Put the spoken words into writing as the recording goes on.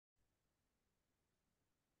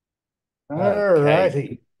All Okay.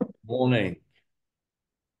 righty. Morning.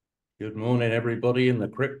 Good morning, everybody in the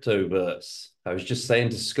cryptoverse. I was just saying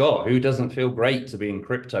to Scott, who doesn't feel great to be in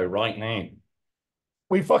crypto right now?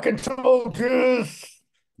 We fucking told you. Yes,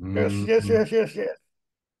 yes, Mm. yes, yes, yes.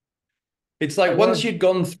 It's I like once was. you'd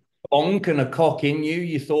gone through a bonk and a cock in you,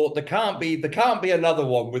 you thought there can't be another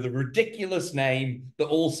one with a ridiculous name that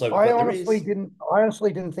also, I but there honestly is. didn't. I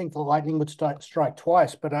honestly didn't think the lightning would strike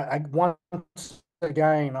twice, but once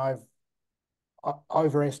again, I've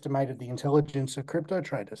overestimated the intelligence of crypto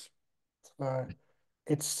traders. So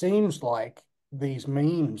it seems like these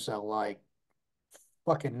memes are like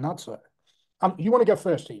fucking nutso. You want to go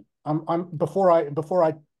first, Steve? I'm before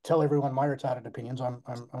I tell everyone my retarded opinions. I'm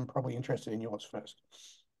probably interested in yours first.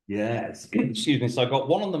 Yes. Excuse me. So I got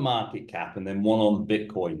one on the market cap and then one on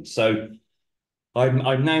Bitcoin. So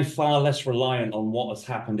I'm now far less reliant on what has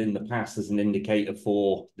happened in the past as an indicator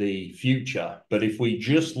for the future. But if we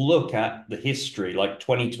just look at the history, like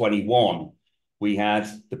 2021, we had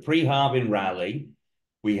the pre-halving rally,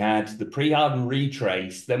 we had the pre-halving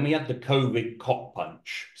retrace, then we had the COVID cock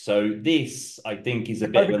punch. So this, I think, is a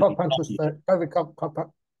The bit COVID of cock an punch was first.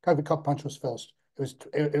 COVID cock punch was first.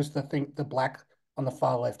 It was the thing, the black on the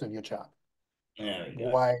far left of your chart. there we go.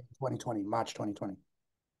 Why 2020, March 2020.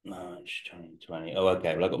 March 2020. Oh,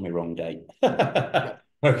 okay. Well, I got my wrong date. Yeah.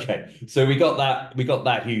 Okay. So we got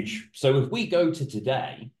that huge. So if we go to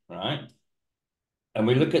today, right, and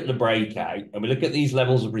we look at the breakout and we look at these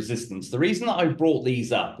levels of resistance, the reason that I brought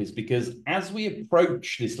these up is because as we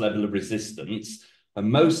approach this level of resistance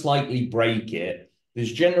and most likely break it,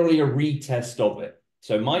 there's generally a retest of it.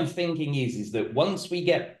 So my thinking is that once we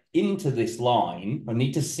get into this line, I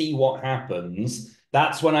need to see what happens.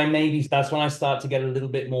 That's when I start to get a little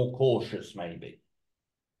bit more cautious, maybe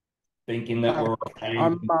thinking that we're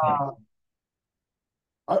I'm around.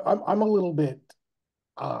 I'm a little bit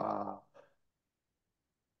uh,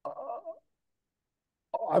 uh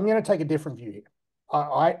I'm going to take a different view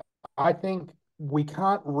here. I think we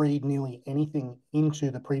can't read nearly anything into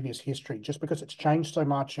the previous history just because it's changed so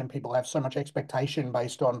much and people have so much expectation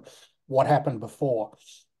based on what happened before.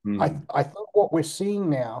 Hmm. I think what we're seeing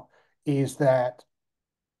now is that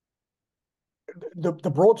the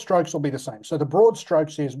broad strokes will be the same. So the broad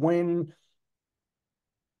strokes is when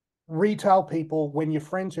retail people, when your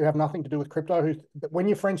friends who have nothing to do with crypto, when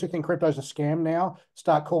your friends who think crypto is a scam now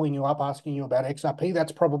start calling you up asking you about XRP,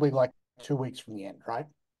 that's probably like 2 weeks from the end, right? Of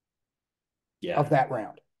Yeah, that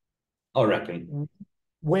round. I reckon.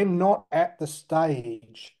 We're not at the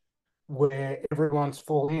stage where everyone's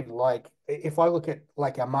full in. Like if I look at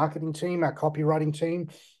like our marketing team, our copywriting team,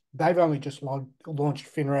 they've only just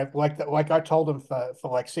launched FinRev. Like I told them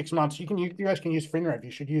for like 6 months, you guys can use FinRev.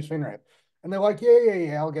 You should use FinRev. And they're like, yeah, yeah,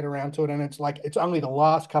 yeah, I'll get around to it. And it's like it's only the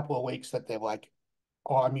last couple of weeks that they're like,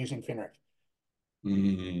 oh, I'm using FinRev.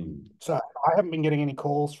 Mm. So I haven't been getting any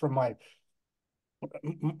calls from my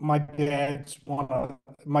dad's one of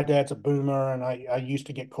my dad's a boomer, and I used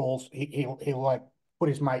to get calls. He'll like put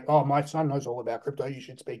his mate. Oh, my son knows all about crypto. You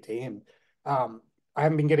should speak to him. I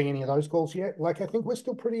haven't been getting any of those calls yet. Like I think we're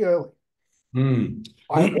still pretty early. Mm.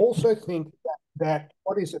 I also think that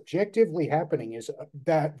what is objectively happening is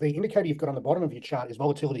that the indicator you've got on the bottom of your chart is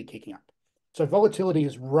volatility kicking up. So volatility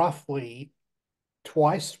is roughly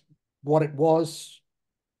twice what it was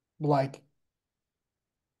like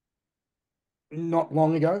not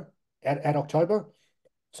long ago at October.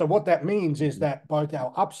 So what that means is that both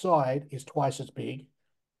our upside is twice as big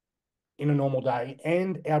in a normal day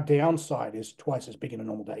and our downside is twice as big in a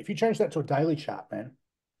normal day. If you change that to a daily chart, man.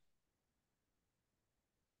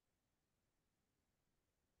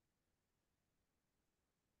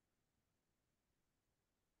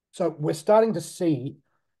 So we're starting to see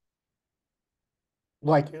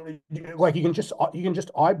like like you can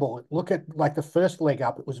just eyeball it. Look at like the first leg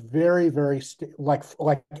up. It was very like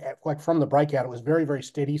from the breakout. It was very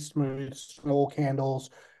steady, smooth, small candles,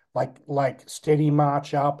 like steady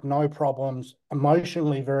march up, no problems.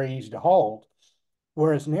 Emotionally very easy to hold.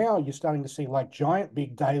 Whereas now you're starting to see like giant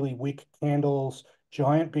big daily wick candles,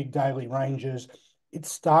 giant big daily ranges.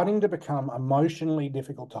 It's starting to become emotionally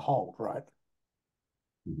difficult to hold, right?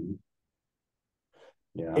 Mhm.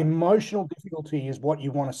 Yeah. Emotional difficulty is what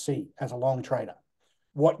you want to see as a long trader.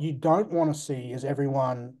 What you don't want to see is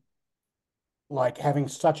everyone like having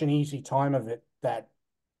such an easy time of it that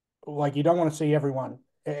like you don't want to see everyone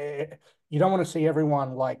you don't want to see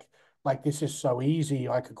everyone like this is so easy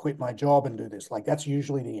I could quit my job and do this. Like that's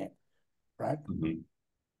usually the end, right? Mhm.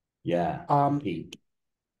 Yeah. The Um, peak.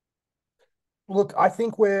 Look, I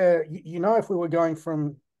think if we were going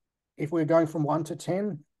from 1 to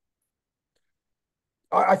 10,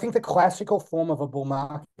 I think the classical form of a bull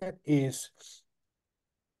market is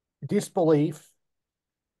disbelief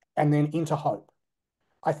and then into hope.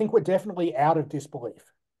 I think we're definitely out of disbelief.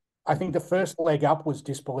 I think the first leg up was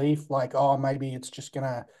disbelief, like, oh, maybe it's just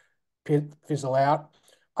gonna fizzle out.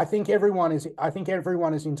 I think everyone is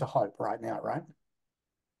into hope right now, right?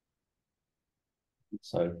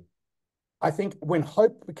 So I think when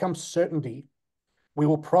hope becomes certainty, we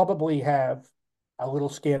will probably have a little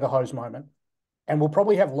scare the hose moment, and we'll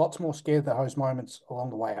probably have lots more scare the hose moments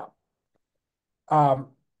along the way up. Um,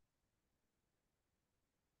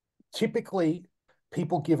 Typically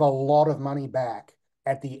people give a lot of money back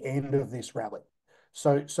at the end of this rally.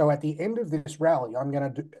 So at the end of this rally, I'm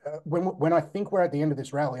going to do when I think we're at the end of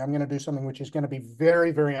this rally, I'm going to do something which is going to be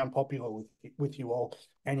very, very unpopular with you all,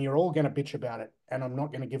 and you're all going to bitch about it, and I'm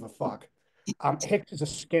not going to give a fuck. Hex is a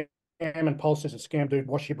scam and Pulse is a scam, dude.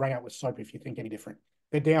 Wash your brain out with soap if you think any different.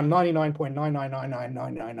 They're down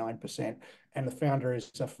 99.9999999%, and the founder is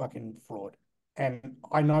a fucking fraud. And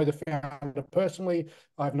I know the founder personally.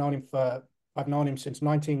 I've known him for I've known him since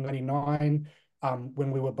 1999,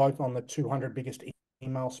 when we were both on the 200 biggest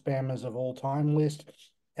email spammers of all time list,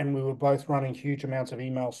 and we were both running huge amounts of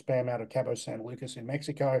email spam out of Cabo San Lucas in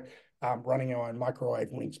Mexico, running our own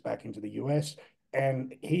microwave links back into the US.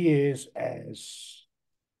 And he is as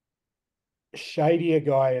shady a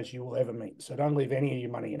guy as you will ever meet. So don't leave any of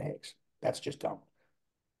your money in Hex. That's just dumb.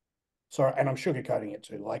 Sorry, and I'm sugarcoating it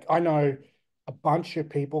too. Like I know a bunch of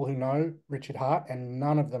people who know Richard Hart, and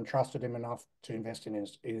none of them trusted him enough to invest in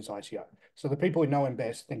his ICO. So the people who know him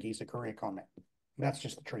best think he's a career con man. That's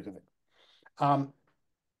just the truth of it. Um,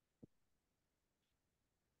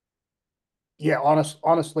 yeah,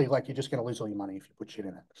 honestly, like you're just going to lose all your money if you put shit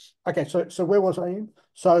in it. Okay, so where was I in?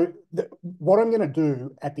 So what I'm going to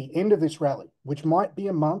do at the end of this rally, which might be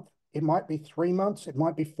a month, it might be 3 months, it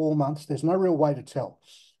might be 4 months. There's no real way to tell.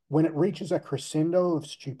 When it reaches a crescendo of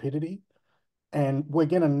stupidity, and we're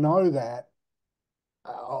going to know that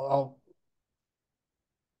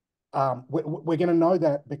we're going to know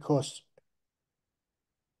that because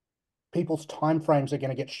people's time frames are going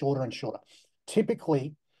to get shorter and shorter.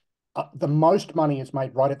 Typically, the most money is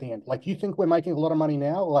made right at the end. Like you think we're making a lot of money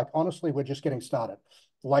now? Like honestly, we're just getting started.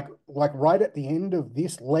 Like right at the end of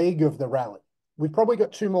this leg of the rally, we've probably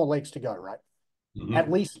got two more legs to go, right? At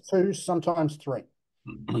mhm. least two, sometimes three.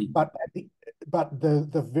 But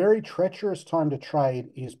the very treacherous time to trade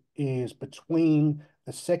is between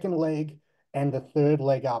the second leg and the third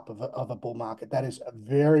leg up of a bull market. That is a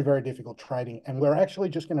very, very difficult trading. And we're actually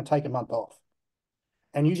just going to take a month off.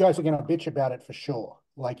 And you guys are going to bitch about it for sure.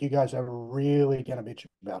 Like you guys are really going to bitch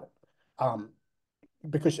about it.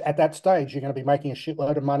 Because at that stage, you're going to be making a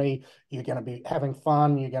shitload of money. You're going to be having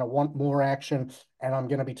fun. You're going to want more action. And I'm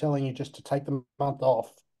going to be telling you just to take the month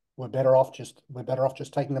off. We're better off just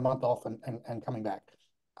taking the month off and coming back.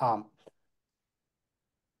 Um,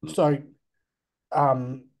 so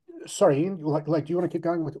um, sorry, Ian, like, do you want to keep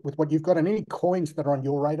going with what you've got and any coins that are on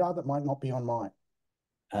your radar that might not be on mine?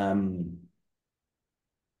 um,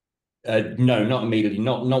 no, not immediately.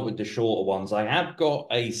 Not with the shorter ones. I have got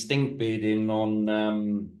a stink bid in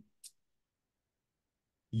on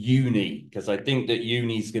Uni because I think that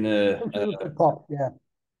Uni's I gonna think you could pop, yeah.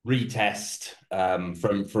 retest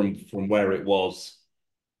from where it was.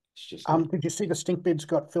 It's just a Did you see the stink bids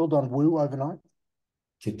got filled on Woo overnight?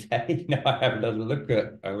 today. No, I haven't had a look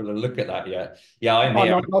at that yet. Yeah, I'm Oh,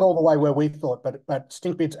 here. not all the way where we thought, but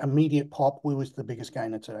stink bids immediate pop. Woo was the biggest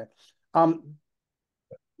gainer today.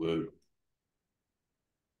 Woo.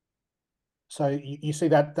 So you see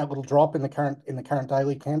that little drop in the current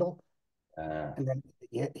daily candle, Uh, and then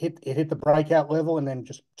it hit the breakout level, and then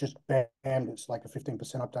just bam, it's like a 15%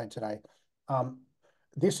 update today. Um,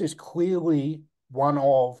 this is clearly one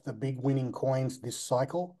of the big winning coins this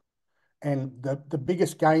cycle, and the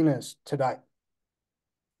biggest gainers today: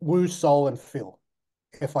 Woo, Sol, and Phil.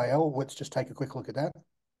 FIL. Let's just take a quick look at that.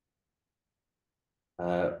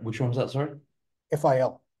 which one was that? Sorry.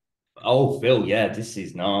 FIL. Oh, Phil. Yeah, this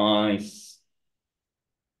is nice.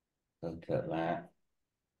 Look at that.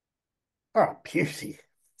 Oh, beauty.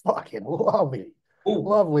 Fucking lovely. Oh,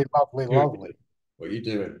 Lovely, lovely, lovely. what are you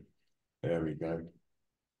doing? There we go.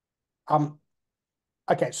 Um,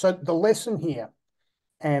 okay, so the lesson here,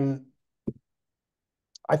 and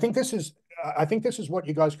I think this is what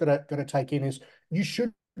you guys gotta take in is you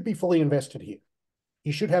should be fully invested here.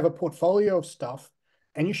 You should have a portfolio of stuff,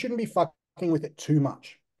 and you shouldn't be fucking with it too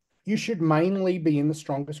much. You should mainly be in the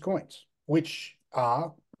strongest coins, which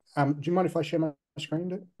are, do you mind if I share my screen,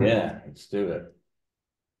 dude? Yeah, let's do it.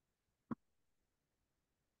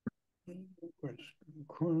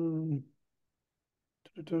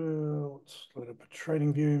 Let's load up a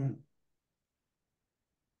trading view.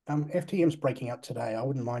 FTM's breaking up today. I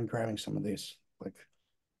wouldn't mind grabbing some of this. Like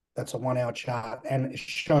that's a 1 hour chart and it's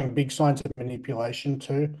showing big signs of manipulation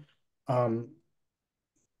too. Um,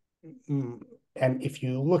 and if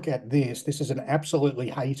you look at this, this is an absolutely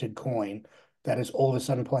hated coin that is all of a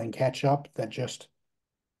sudden playing catch up that just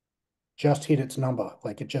hit its number,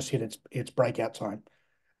 like it just hit its breakout time.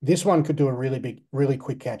 This one could do a really big, really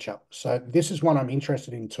quick catch up. So this is one I'm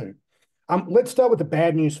interested in too. Let's start with the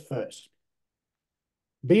bad news first.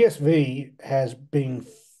 BSV has been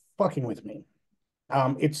fucking with me.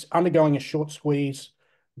 It's undergoing a short squeeze,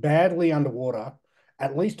 badly underwater.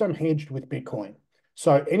 At least I'm hedged with Bitcoin.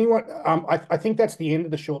 So anyone, I think that's the end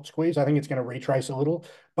of the short squeeze. I think it's going to retrace a little,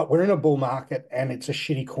 but we're in a bull market and it's a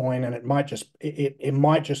shitty coin and it might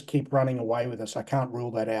just keep running away with us. I can't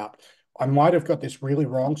rule that out. I might have got this really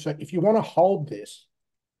wrong. So if you want to hold this,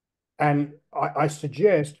 and I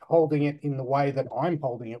suggest holding it in the way that I'm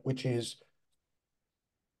holding it, which is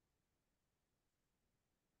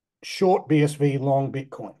short BSV, long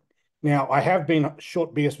Bitcoin. Now, I have been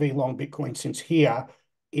short BSV, long Bitcoin since here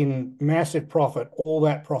in massive profit. All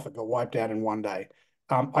that profit got wiped out in 1 day.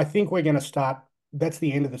 I think we're going to start, that's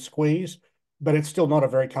the end of the squeeze, but it's still not a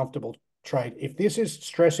very comfortable trade. If this is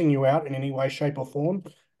stressing you out in any way, shape, or form,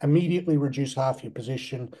 immediately reduce half your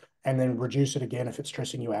position and then reduce it again if it's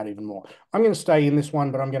stressing you out even more. I'm going to stay in this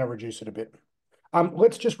one, but I'm going to reduce it a bit.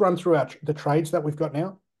 Let's just run through the trades that we've got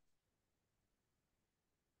now.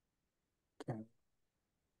 Okay.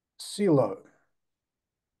 CeeLo.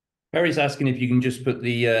 Perry's asking if you can just put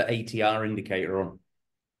the ATR indicator on.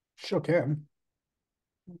 Sure can.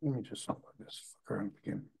 Let me just unplug this fucker and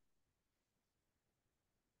begin.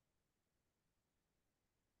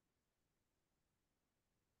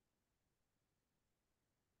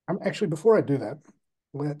 Actually, before I do that,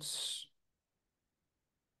 let's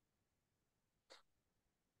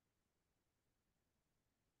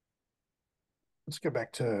go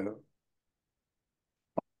back to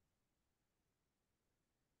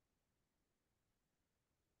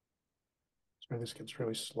so this gets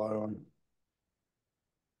really slow and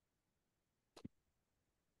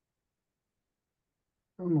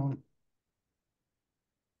come on.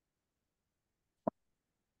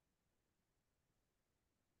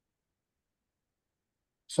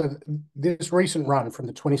 So this recent run from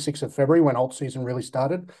the 26th of February when alt season really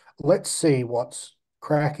started, let's see what's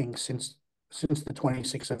cracking since the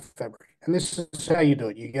 26th of February. And this is how you do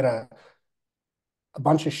it. You get a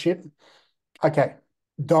bunch of shit. Okay.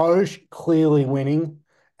 Doge clearly winning,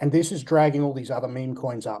 and this is dragging all these other meme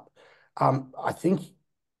coins up. I think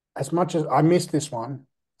as much as I missed this one,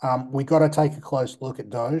 we got to take a close look at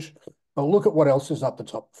Doge. But look at what else is up the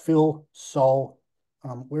top. Phil, Sol,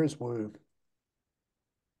 where's Woo?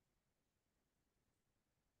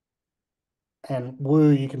 And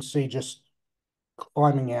Woo, you can see just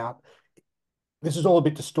climbing out. This is all a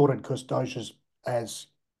bit distorted because Doge has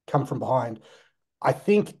come from behind. I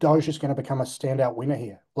think Doge is going to become a standout winner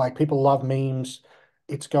here. Like people love memes.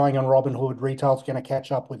 It's going on Robinhood. Retail's going to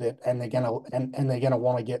catch up with it, and they're going to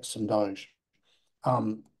want to get some Doge.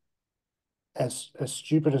 Um, as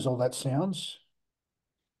stupid as all that sounds.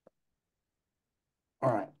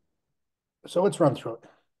 All right, so let's run through it.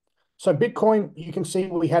 So Bitcoin, you can see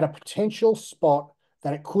we had a potential spot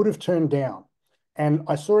that it could have turned down. And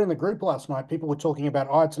I saw in the group last night, people were talking about,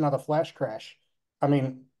 oh, it's another flash crash. I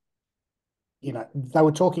mean, they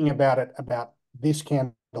were talking about it, about this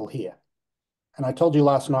candle here. And I told you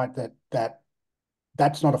last night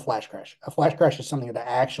that's not a flash crash. A flash crash is something that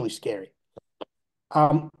are actually scary.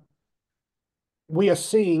 We are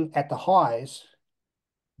seeing at the highs,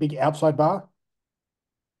 big outside bar,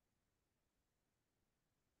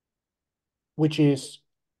 which is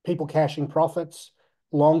people cashing profits,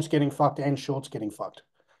 longs getting fucked and shorts getting fucked.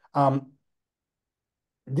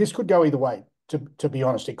 This could go either way. To be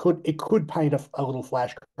honest, it could paint a little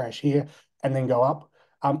flash crash here and then go up.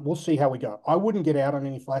 We'll see how we go. I wouldn't get out on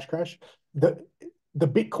any flash crash. The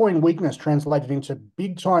Bitcoin weakness translated into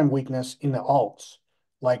big time weakness in the alts,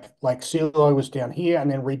 like CeeLo was down here and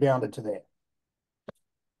then rebounded to there.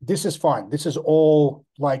 This is fine. This is all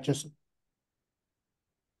like just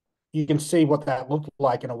you can see what that looked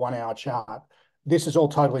like in a 1 hour chart. This is all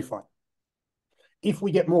totally fine. If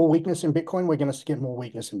we get more weakness in Bitcoin, we're going to get more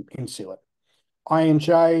weakness in CeeLo.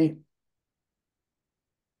 INJ,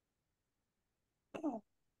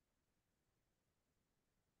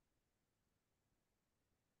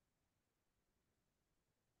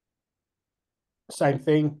 same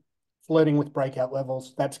thing, flirting with breakout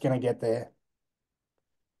levels. That's going to get there.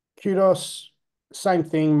 Kudos, same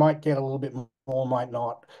thing, might get a little bit more, might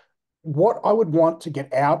not. what I would want to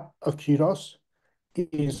get out of kudos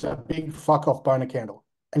is a big fuck off boner candle.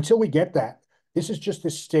 Until we get that, this is just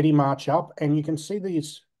this steady march up, and you can see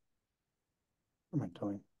these. What am I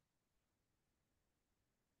doing?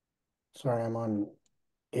 Sorry, I'm on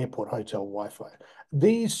airport hotel Wi-Fi.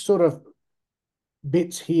 These sort of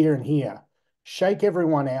bits here and here shake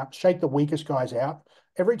everyone out, shake the weakest guys out.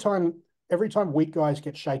 Every time, every time weak guys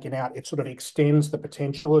get shaken out, it sort of extends the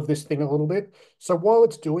potential of this thing a little bit. So while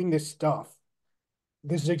it's doing this stuff,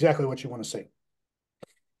 this is exactly what you want to see.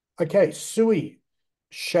 Okay, Sui,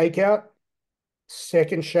 shakeout,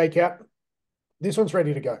 second shakeout. This one's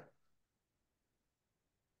ready to go.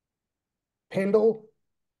 Pendle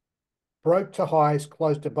broke to highs,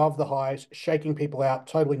 closed above the highs, shaking people out,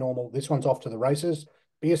 totally normal. This one's off to the races.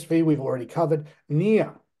 BSV, we've already covered.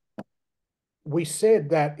 Near, we said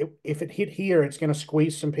that if it hit here, it's going to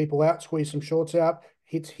squeeze some people out, squeeze some shorts out.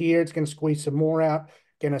 Hits here, it's going to squeeze some more out,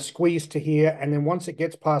 going to squeeze to here. And then once it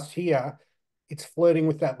gets past here, it's flirting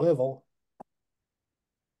with that level.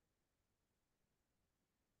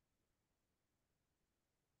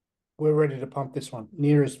 We're ready to pump this one.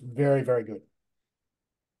 Near is very, very good.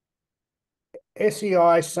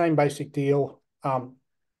 SEI, same basic deal.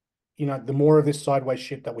 The more of this sideways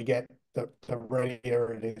shit that we get, the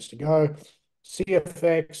readier it is to go.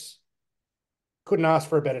 CFX, couldn't ask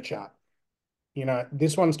for a better chart.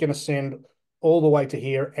 This one's going to send all the way to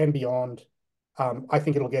here and beyond. I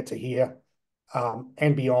think it'll get to here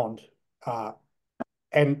and beyond.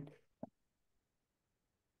 And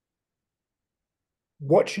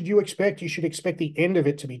what should you expect? You should expect the end of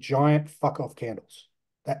it to be giant fuck off candles.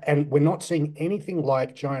 And we're not seeing anything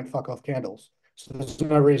like giant fuck off candles. So there's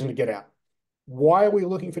no reason to get out. Why are we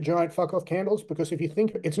looking for giant fuck off candles? Because if you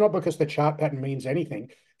think, it's not because the chart pattern means anything.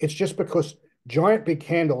 It's just because giant big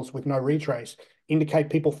candles with no retrace indicate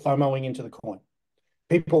people FOMOing into the coin.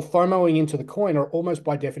 People FOMOing into the coin are almost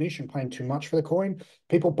by definition paying too much for the coin.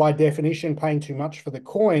 People by definition paying too much for the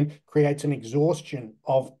coin creates an exhaustion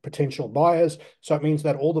of potential buyers. So it means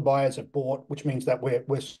that all the buyers have bought, which means that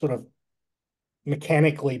we're sort of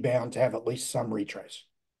mechanically bound to have at least some retrace.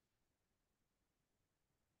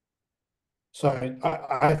 So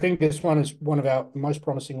I think this one is one of our most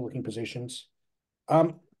promising looking positions.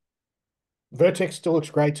 Vertex still looks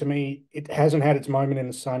great to me. It hasn't had its moment in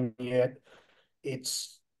the sun yet.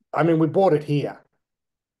 We bought it here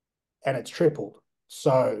and it's tripled.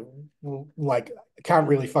 So, like, can't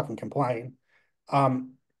really fucking complain.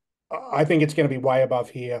 Um, I think it's going to be way above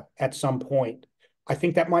here at some point. I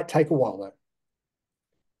think that might take a while though.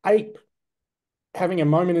 Ape having a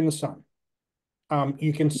moment in the sun.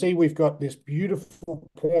 You can see we've got this beautiful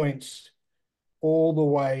points all the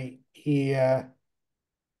way here,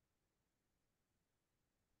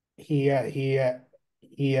 here, here,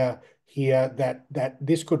 here, here, that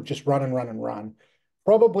this could just run and run and run,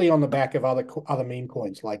 probably on the back of other meme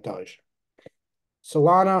coins like Doge.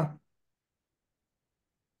 Solana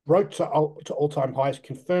broke to all-time highs,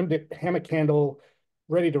 confirmed it, hammer candle,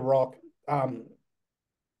 ready to rock.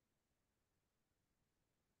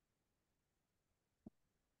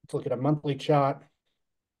 Let's look at a monthly chart.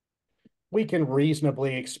 We can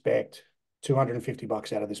reasonably expect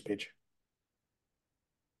 $250 out of this pitch.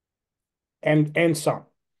 And some.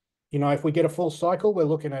 If we get a full cycle, we're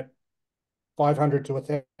looking at 500 to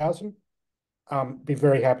 1,000. Be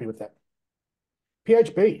very happy with that.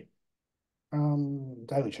 PHB,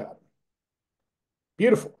 daily chart.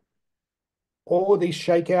 Beautiful. All of these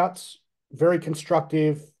shakeouts, very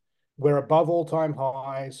constructive. We're above all-time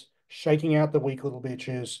highs, shaking out the weak little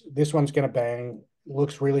bitches. This one's going to bang.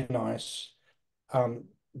 Looks really nice.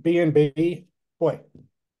 BNB, boy,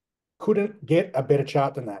 couldn't get a better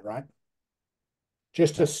chart than that, right?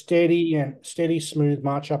 Just a steady, smooth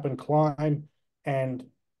march up and climb. And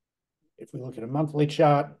if we look at a monthly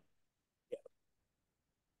chart,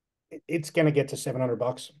 it's going to get to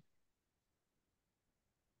 $700.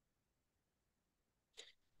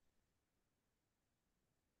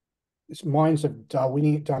 This Mines of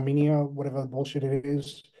Darwinia, whatever bullshit it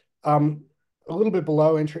is. A little bit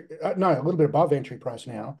below entry, no, a little bit above entry price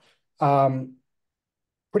now.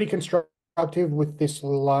 Pretty constructive with this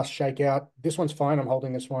last shakeout. This one's fine. I'm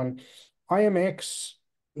holding this one. IMX,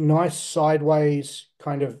 nice sideways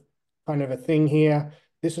kind of a thing here.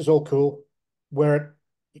 This is all cool. We're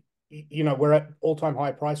at all-time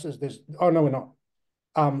high prices. Oh no, we're not.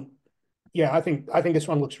 Yeah, I think this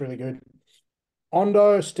one looks really good.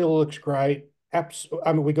 Ondo still looks great.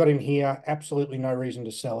 We got in here. Absolutely no reason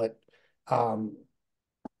to sell it.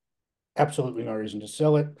 Absolutely no reason to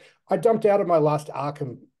sell it. I dumped out of my last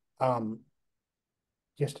Arkham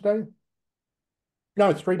yesterday.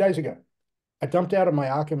 No, 3 days ago. I dumped out of my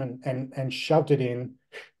Arkham and shoved it in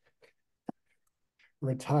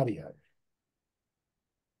Retardio.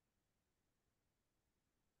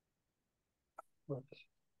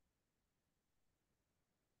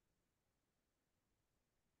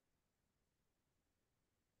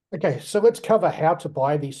 Okay, so let's cover how to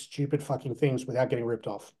buy these stupid fucking things without getting ripped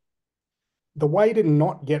off. The way to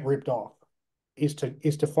not get ripped off is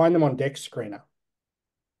to find them on Dex Screener.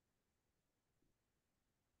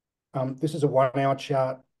 This is a 1 hour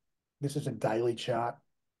chart. This is a daily chart.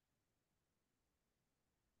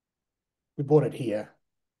 We bought it here.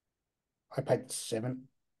 I paid seven,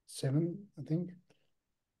 I think.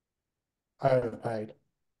 I overpaid,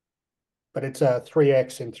 but it's a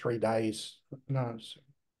 3x in 3 days. No,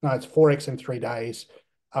 it's 4x in 3 days.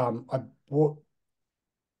 I bought.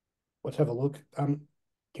 Let's have a look.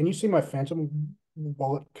 Can you see my Phantom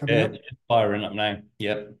wallet coming Yeah, up? it's just firing up now.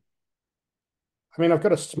 Yep. I mean, I've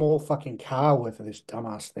got a small fucking car worth of this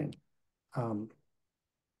dumbass thing. Um,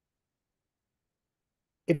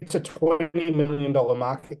 it's a $20 million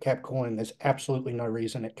market cap coin. There's absolutely no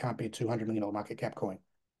reason it can't be a $200 million market cap coin.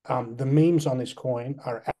 The memes on this coin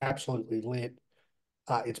are absolutely lit.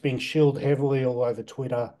 It's being shilled heavily all over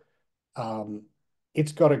Twitter. Um,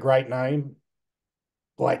 it's got a great name.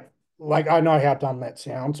 Like, like I know how dumb that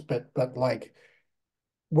sounds, but like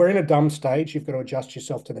we're in a dumb stage. You've got to adjust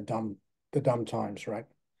yourself to the dumb times, right?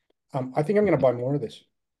 I think I'm going to buy more of this.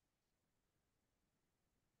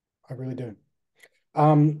 I really do.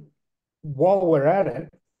 Um, while we're at it,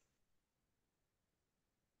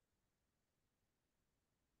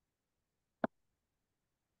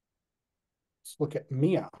 let's look at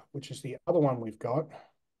Mia, which is the other one we've got.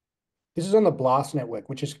 This is on the Blast network,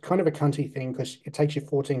 which is kind of a cunty thing because it takes you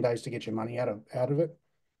 14 days to get your money out of it.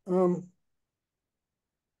 Um,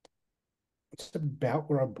 it's about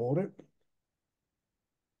where I bought it.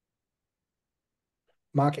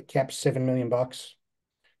 Market cap 7 million bucks.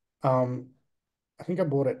 Um, I think I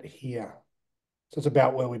bought it here, so it's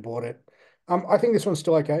about where we bought it. I think this one's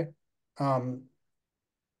still okay. Um,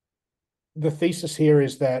 the thesis here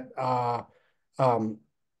is that um,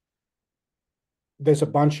 there's a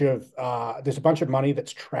bunch of money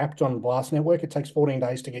that's trapped on Blast Network. It takes 14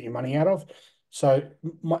 days to get your money out of. So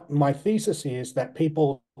my thesis is that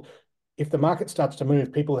people, if the market starts to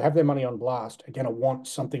move, people who have their money on Blast are going to want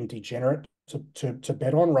something degenerate to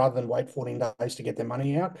bet on rather than wait 14 days to get their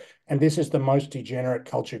money out. And this is the most degenerate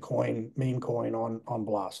culture coin, meme coin on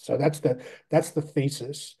Blast. So that's the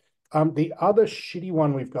thesis. The other shitty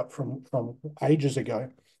one we've got from ages ago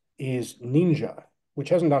is Ninja, which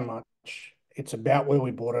hasn't done much. It's about where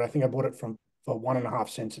we bought it. I think I bought it for 1.5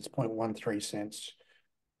 cents. It's 0.13 cents.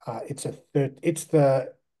 It's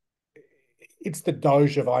the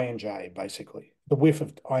Doge of INJ, basically. The whiff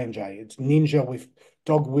of INJ. It's Ninja with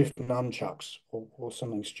dog whiff nunchucks or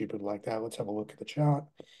something stupid like that. Let's have a look at the chart.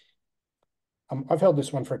 I've held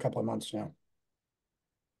this one for a couple of months now.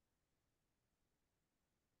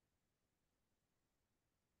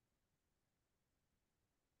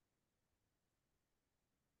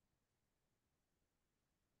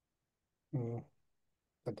 Mm,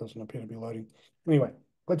 that doesn't appear to be loading. Anyway,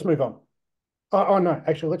 let's move on. Oh no,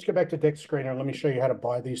 actually, let's go back to Dex Screener and let me show you how to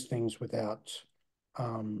buy these things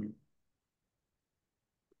um,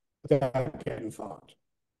 without getting fucked.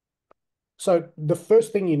 So the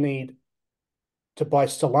first thing you need to buy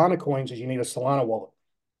Solana coins is you need a Solana wallet.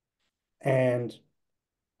 And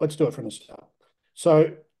let's do it from the start.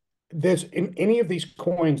 So there's in any of these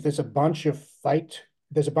coins, there's a bunch of fake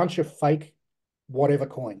whatever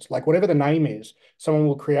coins. Like whatever the name is, someone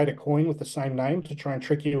will create a coin with the same name to try and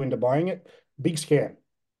trick you into buying it. Big scam,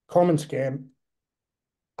 common scam.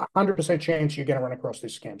 100% chance you're going to run across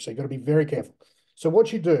this scam. So you've got to be very careful. So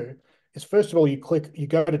what you do is, first of all, you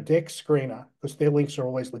go to Dex Screener because their links are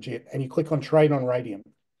always legit, and you click on Trade on Radium,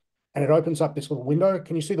 and it opens up this little window.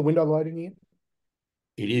 Can you see the window loading here?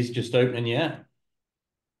 It is just opening, yeah.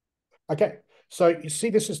 Okay. So you see,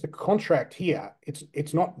 this is the contract here.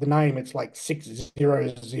 It's not the name. It's like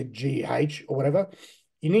 60ZGH or whatever.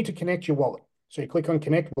 You need to connect your wallet. So you click on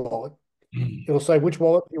Connect Wallet. It'll say which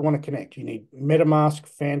wallet you want to connect. You need MetaMask,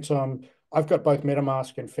 Phantom. I've got both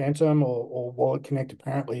MetaMask and Phantom, or Wallet Connect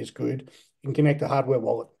apparently is good. You can connect a hardware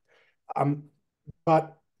wallet. Um,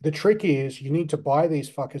 but the trick is you need to buy these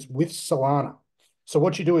fuckers with Solana. So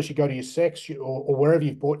what you do is you go to your Sex or wherever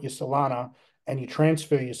you've bought your Solana and you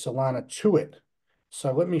transfer your Solana to it.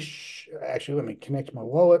 So let me connect my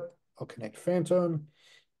wallet. I'll connect Phantom.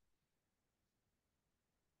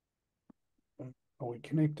 Are we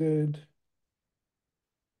connected?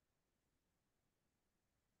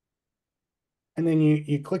 And then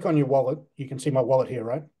you click on your wallet. You can see my wallet here,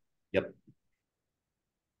 right? Yep.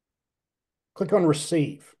 click on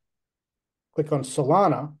receive, click on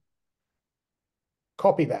Solana,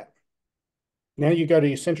 copy that. Now you go to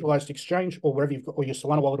your centralized exchange or wherever you've got, or your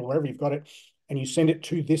Solana wallet or wherever you've got it, and you send it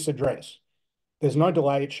to this address. There's no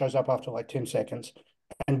delay. It shows up after like 10 seconds.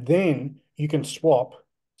 And then you can swap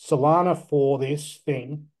Solana for this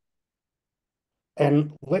thing.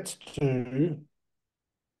 And let's do,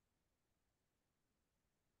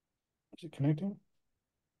 is it connecting?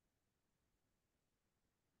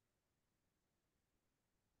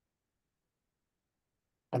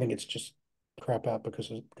 I think it's just crap out because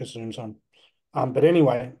Zoom's on. But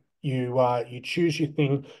anyway, you choose your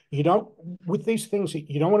thing. You don't with these things.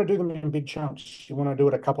 You don't want to do them in big chunks. You want to do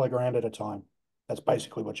it a couple of grand at a time. That's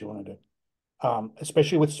basically what you want to do.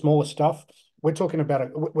 Especially with smaller stuff. We're talking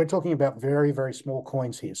about very, very small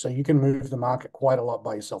coins here. So you can move the market quite a lot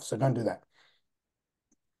by yourself. So don't do that.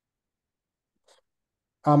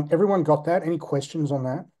 Everyone got that? Any questions on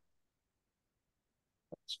that?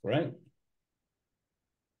 That's great.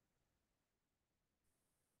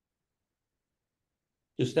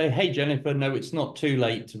 Just say, hey, Jennifer, no, it's not too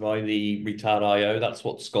late to buy the Retard IO. That's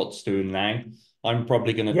what Scott's doing now. I'm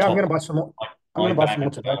probably going to Yeah, I'm going top to buy some more. I'm going my to buy some bag more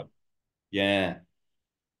as today. well. Yeah.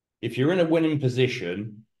 If you're in a winning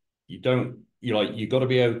position, you got to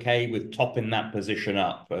be okay with topping that position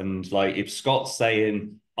up. And like, if Scott's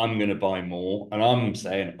saying, I'm going to buy more, and I'm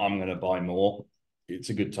saying, I'm going to buy more,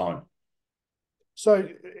 it's a good time. So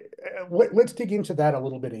let's dig into that a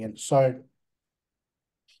little bit, Ian. So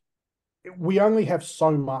we only have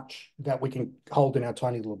so much that we can hold in our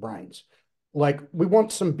tiny little brains. Like we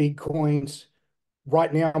want some big coins.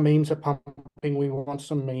 Right now, memes are pumping. We want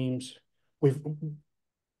some memes. We've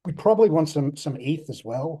we probably want some ETH as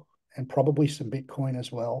well, and probably some Bitcoin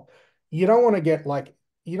as well. You don't want to get like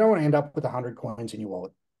you don't want to end up with 100 coins in your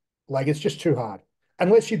wallet. Like it's just too hard.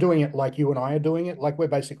 Unless you're doing it like you and I are doing it, like we're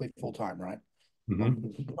basically full time, right? Well,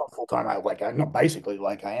 Mm-hmm. not full time. Not basically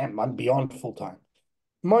like I am. I'm beyond full time.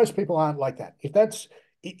 Most people aren't like that.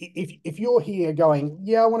 If you're here going,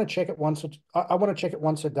 yeah, I want to check it once. I want to check it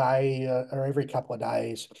once a day or every couple of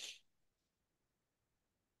days.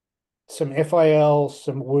 Some FIL,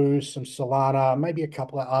 some Woo, some Solana, maybe a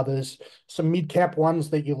couple of others. Some mid cap ones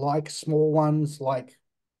that you like, small ones like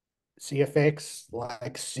CFX,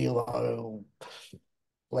 like CeeLo,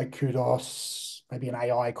 like Kudos, maybe an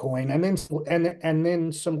AI coin, and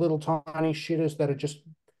then some little tiny shitters that are just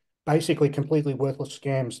basically completely worthless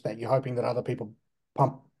scams that you're hoping that other people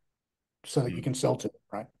pump so that you can sell to them,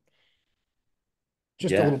 right?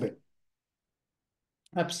 Just a Yeah, little bit.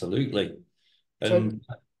 absolutely. So And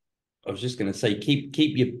I was just going to say, keep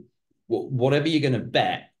your whatever you're going to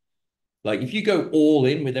bet. Like if you go all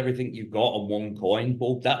in with everything you've got on one coin,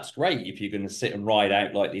 well, that's great if you're going to sit and ride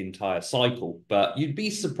out like the entire cycle. But you'd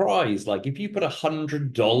be surprised, like if you put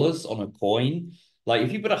 $100 on a coin, like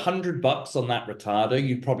if you put $100 on that retardo,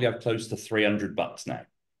 you'd probably have close to $300 now.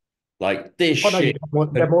 Like this oh no, you shit get could more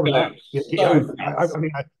than go that. so fast.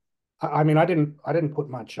 I mean, I didn't put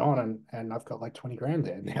much on, and I've got like 20 grand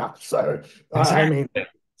there now. So I Exactly. mean,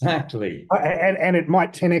 Exactly. and it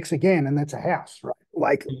might 10x again, and that's a house,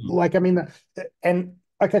 right? I mean, and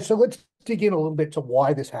okay, so let's dig in a little bit to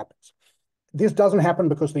why this happens. This doesn't happen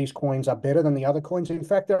because these coins are better than the other coins. In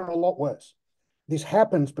fact, they're a lot worse. This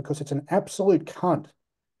happens because it's an absolute cunt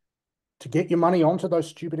to get your money onto those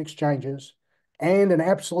stupid exchanges and an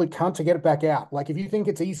absolute cunt to get it back out. Like if you think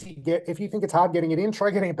it's easy to get, if you think it's hard getting it in, try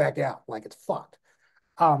getting it back out. Like it's fucked.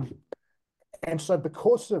 Um, and so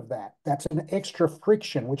because of that, that's an extra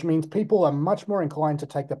friction, which means people are much more inclined to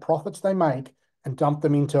take the profits they make and dump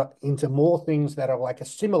them into more things that are like a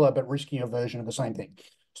similar but riskier version of the same thing.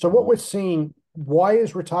 So what we're seeing, why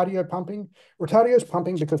is Retardio pumping? Retardio is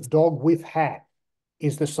pumping because Dog with Hat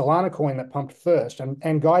is the Solana coin that pumped first,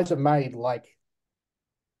 and guys have made like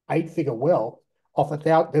 8-figure wealth off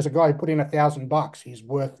 $1,000. There's a guy who put in $1,000. He's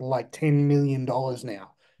worth like $10 million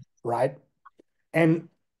now, right? And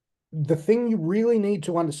the thing you really need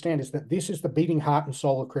to understand is that this is the beating heart and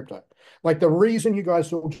soul of crypto. Like the reason you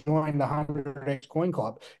guys all joined the 100x Coin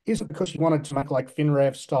Club isn't because you wanted to make like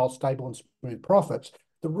FinRev style stable and smooth profits.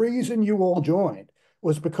 The reason you all joined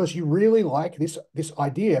was because you really like this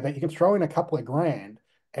idea that you can throw in a couple of grand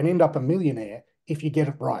and end up a millionaire if you get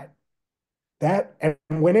it right. That and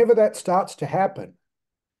whenever that starts to happen,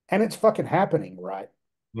 and it's fucking happening, right?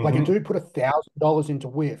 Like a Mm-hmm. dude put $1,000 into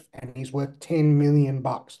WIF and he's worth 10 million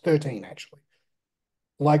bucks, 13 actually.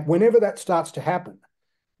 Like whenever that starts to happen,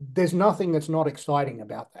 there's nothing that's not exciting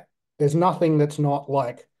about that. There's nothing that's not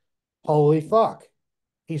like, holy fuck,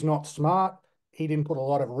 he's not smart. He didn't put a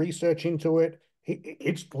lot of research into it.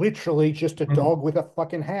 It's literally just a dog with a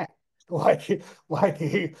fucking hat. Like, like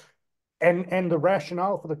And the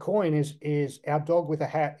rationale for the coin is our dog with a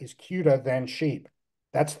hat is cuter than sheep.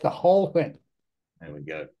 That's the whole thing. There we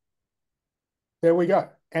go. There we go.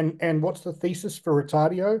 And what's the thesis for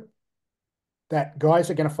Retardio? That guys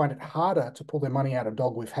are going to find it harder to pull their money out of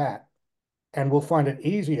dog with hat and will find it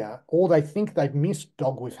easier, or they think they've missed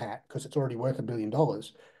dog with hat because it's already worth $1 billion,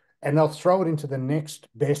 and they'll throw it into the next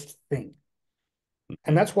best thing.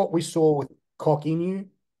 And that's what we saw with Cock Inu.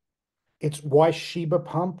 It's why Shiba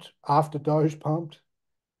pumped after Doge pumped.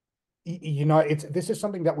 This is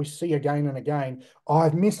something that we see again and again. Oh,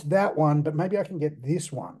 I've missed that one, but maybe I can get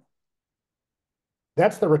this one.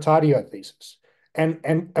 That's the Retardio thesis.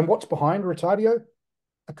 And what's behind Retardio?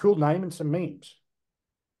 A cool name and some memes.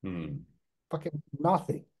 Fucking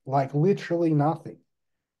nothing. Like literally nothing.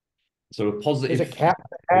 So a positive. There's a cap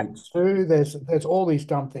at too. There's all these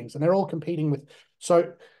dumb things, and they're all competing with.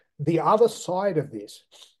 So the other side of this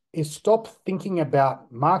is stop thinking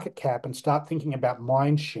about market cap and start thinking about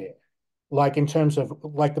mind share. Like in terms of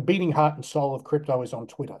like the beating heart and soul of crypto is on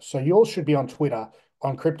Twitter. So yours should be on Twitter,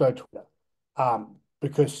 on crypto Twitter.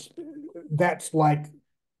 Because that's like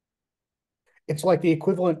it's like the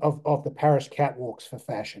equivalent of the Paris catwalks for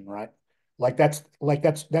fashion, right? That's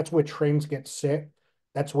where trends get set.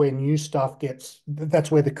 That's where new stuff gets. That's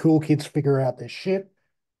where the cool kids figure out their shit.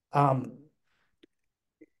 Um,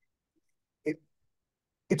 it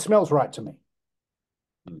it smells right to me.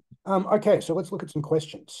 Okay, so let's look at some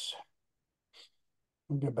questions.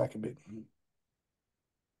 Let me go back a bit.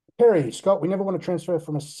 Perry, Scott, we never want to transfer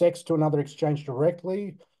from a sex to another exchange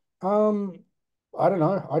directly. Um, I don't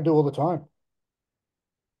know. I do all the time.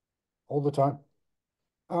 All the time.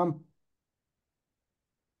 Um,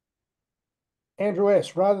 Andrew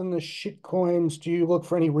S., rather than the shit coins, do you look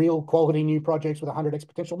for any real quality new projects with 100x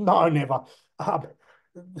potential? No, never.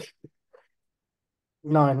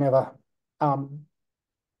 No, never.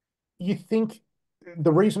 You think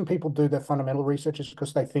the reason people do their fundamental research is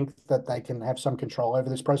because they think that they can have some control over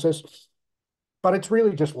this process, but it's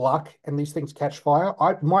really just luck, and these things catch fire.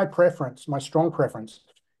 My strong preference,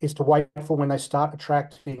 is to wait for when they start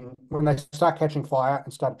catching fire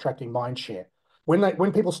and start attracting mind share.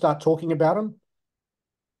 When people start talking about them,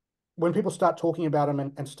 and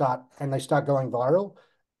they start going viral,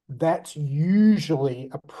 that's usually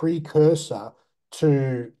a precursor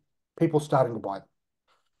to people starting to buy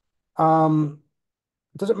them.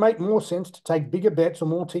 Does it make more sense to take bigger bets or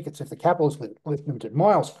more tickets if the capital is limited?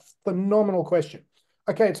 Miles, phenomenal question.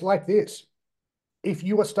 Okay, it's like this. If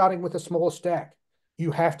you are starting with a smaller stack,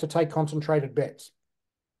 you have to take concentrated bets.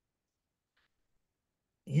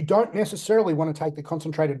 You don't necessarily want to take the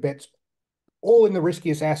concentrated bets all in the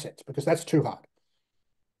riskiest assets because that's too hard.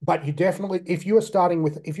 But you definitely, if you were starting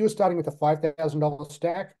with a $5,000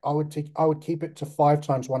 stack, I would keep it to 5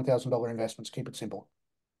 times $1,000 investments. Keep it simple.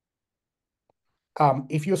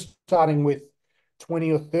 If you're starting with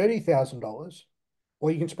 $20,000 or $30,000,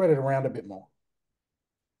 well, you can spread it around a bit more.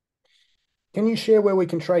 Can you share where we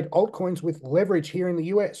can trade altcoins with leverage here in the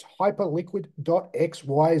US?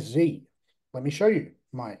 Hyperliquid.xyz. Let me show you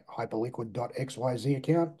my hyperliquid.xyz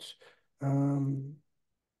account.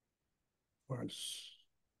 Where's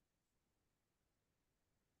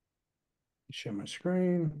share my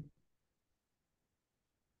screen?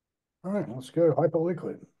 All right, let's go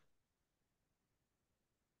Hyperliquid.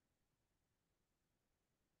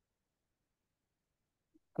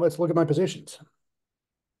 Let's look at my positions.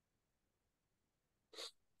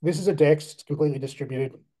 This is a DEX. It's completely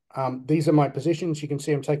distributed. These are my positions. You can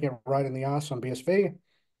see I'm taking it right in the arse on BSV.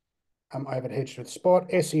 I have it hedged with spot.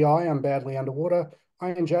 SEI, I'm badly underwater.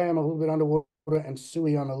 INJ, I'm a little bit underwater. And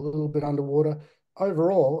SUI, I'm a little bit underwater.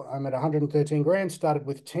 Overall, I'm at 113 grand, started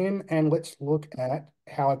with 10. And let's look at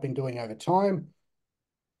how I've been doing over time.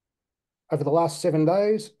 Over the last 7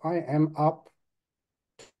 days, I am up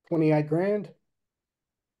 28 grand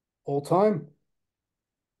all time.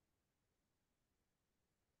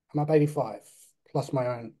 I'm up 85 plus my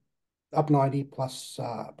own, up 90 plus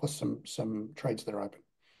some trades that are open.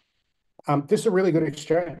 This is a really good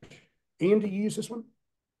exchange. Ian, do you use this one?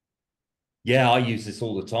 Yeah, I use this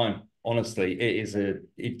all the time. Honestly,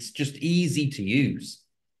 it's just easy to use.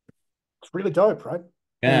 It's really dope, right?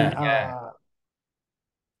 Yeah, And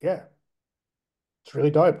yeah, it's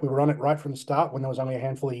really dope. We were on it right from the start when there was only a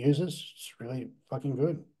handful of users. It's really fucking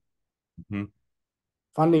good. Mm-hmm.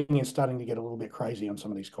 Funding is starting to get a little bit crazy on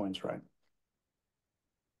some of these coins, right?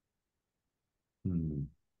 Hmm.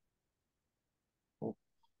 Cool.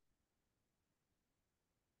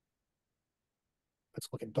 Let's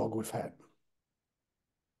look at dog with hat.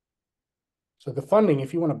 So the funding,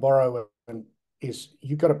 if you want to borrow, is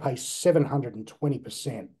you've got to pay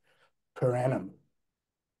 720% per annum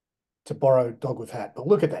to borrow dog with hat. But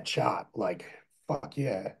look at that chart. Like, fuck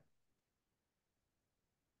yeah.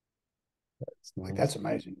 That's Like, nice. that's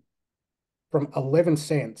amazing. From 11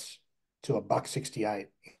 cents to a buck 68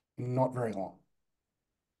 in not very long.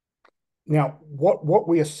 Now, what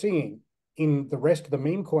we are seeing in the rest of the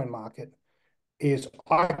meme coin market is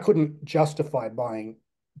I couldn't justify buying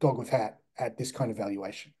dog with hat at this kind of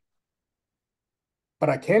valuation, but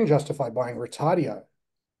I can justify buying Retardio.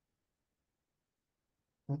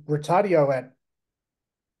 Retardio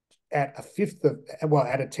at a fifth of, well,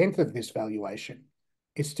 at a tenth of this valuation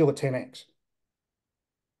is still a 10x,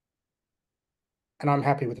 and I'm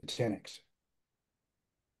happy with the 10x.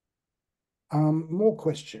 More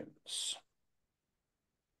questions.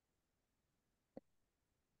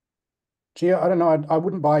 Gia, I don't know. I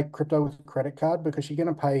wouldn't buy crypto with a credit card because you're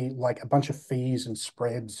going to pay like a bunch of fees and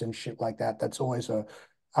spreads and shit like that. That's always a,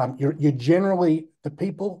 you're generally the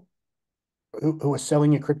people who are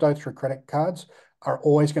selling your crypto through credit cards are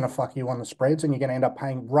always going to fuck you on the spreads, and you're going to end up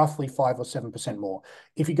paying roughly 5 or 7% more.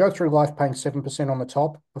 If you go through life paying 7% on the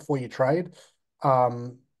top before you trade, yeah,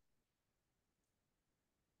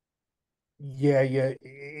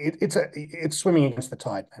 it's swimming against the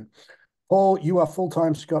tide, man. Paul, you are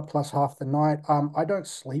full-time Scott plus half the night. I don't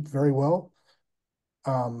sleep very well,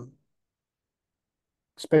 um,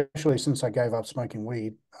 especially since I gave up smoking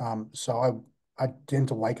weed. So I tend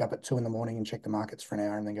to wake up at 2 in the morning and check the markets for an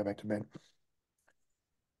hour and then go back to bed.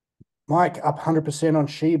 Mike, up 100% on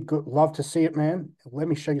Sheeb. Good, love to see it, man. Let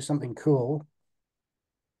me show you something cool.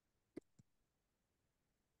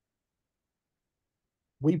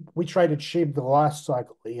 We traded Sheeb the last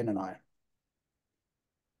cycle, Ian and I.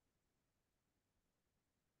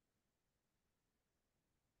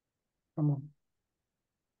 Come on,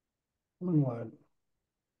 come on, word.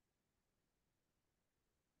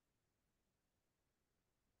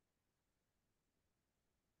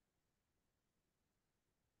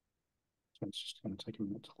 So it's just going to take a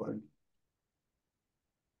minute to load.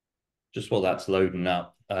 Just while that's loading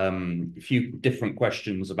up, a few different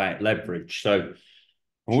questions about leverage. So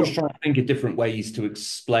I'm always Sure. trying to think of different ways to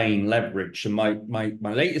explain leverage. And my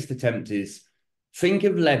latest attempt is think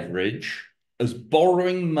of leverage as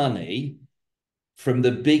borrowing money from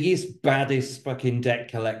the biggest, baddest fucking debt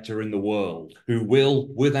collector in the world, who will,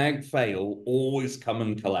 without fail, always come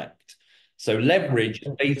and collect. So leverage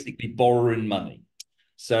is basically borrowing money.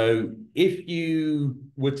 So if you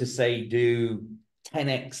were to say do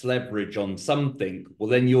 10x leverage on something, well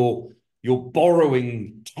then you're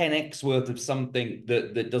borrowing 10x worth of something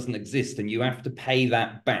that doesn't exist, and you have to pay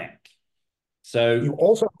that back. You So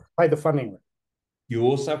also pay the funding rate. you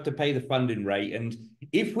also have to pay the funding rate. And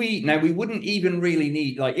if we now we wouldn't even really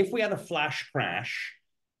need, like, if we had a flash crash,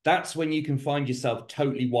 that's when you can find yourself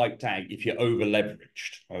totally wiped out if you're over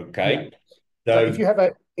leveraged. Yeah. Okay. So So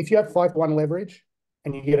if you have 5-1 leverage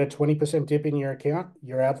and you get a 20% dip in your account,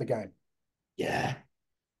 you're out of the game. yeah,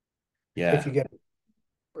 If yeah. you get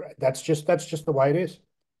that's just the way it is.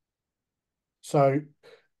 So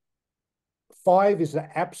 5 is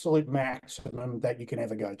the absolute maximum that you can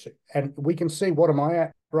ever go to. And we can see, what am I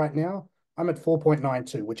at right now? I'm at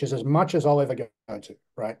 4.92, which is as much as I'll ever go to,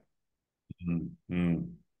 right? Mm-hmm.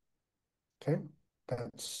 Okay.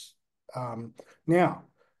 That's now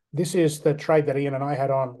this is the trade that Ian and I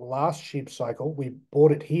had on last sheep cycle. We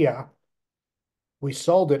bought it here. We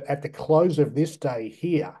sold it at the close of this day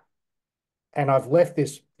here. And I've left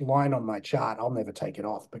this line on my chart. I'll never take it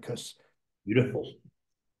off because, Beautiful.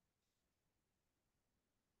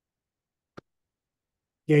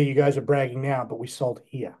 yeah, you guys are bragging now, but we sold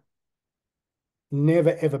here.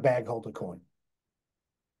 Never ever bag hold a coin.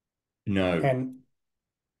 No, And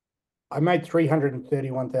I made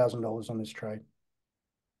 $331,000 on this trade.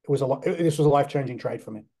 This was a life-changing trade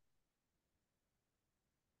for me.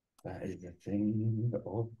 that is a thing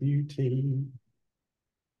of beauty.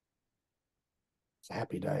 It's a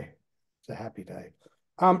happy day. It's a happy day.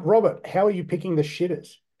 Robert, how are you picking the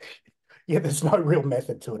shitters? Yeah, there's no real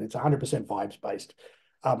method to it. It's 100% vibes based.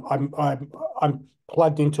 I'm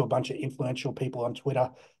plugged into a bunch of influential people on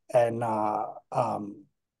Twitter, and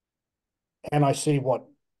and I see what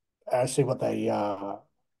they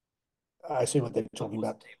I see what they're talking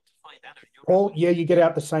about. Paul, yeah, you get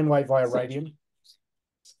out the same way via Radium.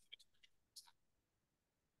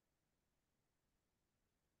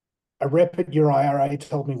 A rep at your IRA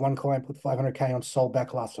told me one client put 500K on sold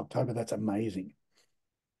back last October. That's amazing.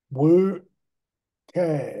 Woo.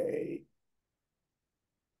 Okay.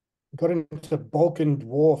 Got into Balkan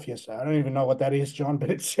Dwarf yesterday. I don't even know what that is, John, but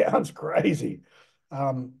it sounds crazy.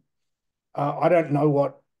 Um, I don't know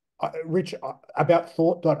what, Rich, about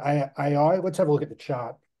thought.ai. Let's have a look at the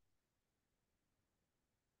chart.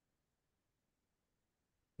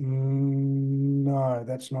 No,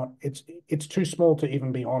 that's not. It's too small to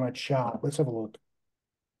even be on a chart. Let's have a look.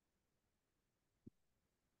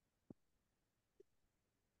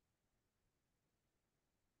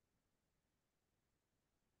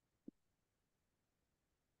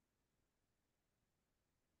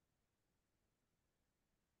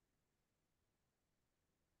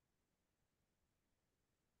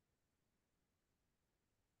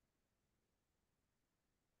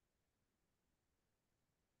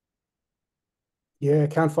 Yeah,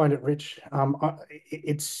 can't find it, Rich.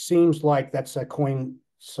 It seems like that's a coin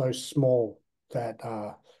so small that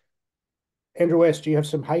Andrew S, do you have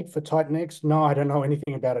some hate for Titan X? No, I don't know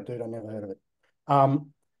anything about it, dude. I never heard of it.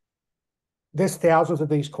 Um, there's thousands of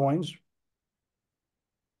these coins.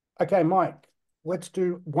 Okay, Mike, let's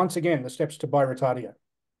do once again the steps to buy Retardio.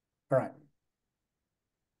 All right.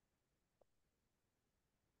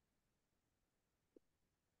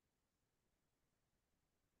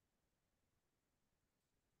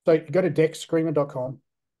 So you go to dexscreamer.com,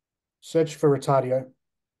 search for Retardio.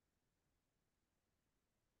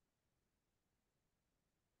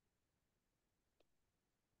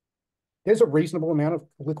 There's a reasonable amount of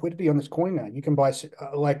liquidity on this coin now. You can buy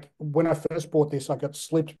like when I first bought this, I got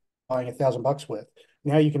slipped buying $1,000 worth.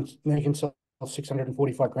 Now you can sell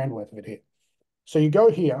 645 grand worth of it here. So you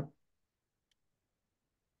go here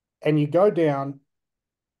and you go down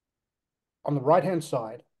on the right hand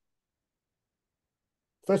side.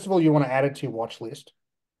 First of all, you want to add it to your watch list.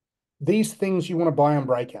 These things you want to buy on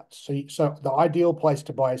breakouts. So the ideal place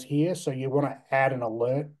to buy is here. So you want to add an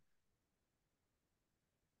alert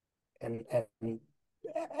and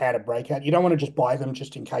add a breakout. You don't want to just buy them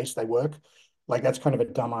just in case they work. Like that's kind of a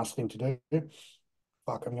dumbass thing to do.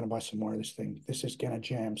 Fuck, I'm going to buy some more of this thing. This is going to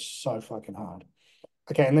jam so fucking hard.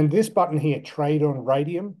 Okay, and then this button here, trade on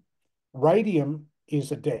Radium. Radium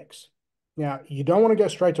is a DEX. Now, you don't want to go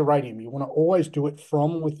straight to Radium. You want to always do it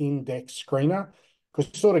from within DEX Screener because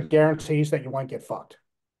it sort of guarantees that you won't get fucked.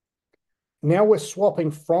 Now we're swapping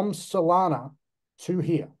from Solana to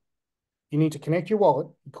here. You need to connect your wallet.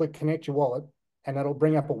 You click connect your wallet, and that'll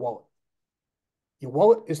bring up a wallet. Your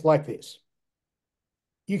wallet is like this.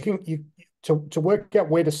 To work out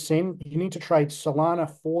where to send, you need to trade Solana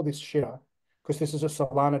for this shitter because this is a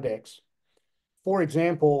Solana DEX. For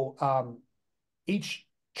example, each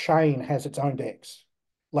chain has its own DEX.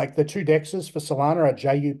 Like the two DEXs for Solana are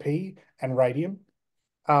JUP and Radium.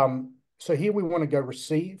 So here we want to go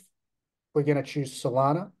receive. We're going to choose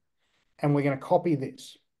Solana and we're going to copy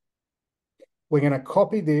this. We're going to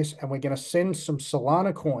copy this and we're going to send some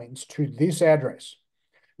Solana coins to this address.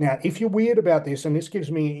 Now, if you're weird about this, and this gives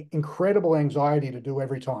me incredible anxiety to do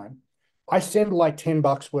every time, I send like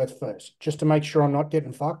 $10 worth first, just to make sure I'm not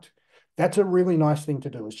getting fucked. That's a really nice thing to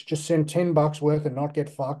do, is to just send $10 worth and not get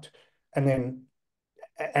fucked. And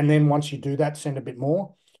then once you do that, send a bit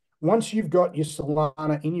more. Once you've got your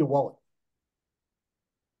Solana in your wallet,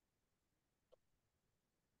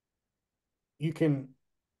 you can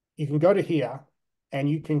you can go to here and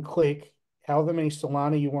you can click however many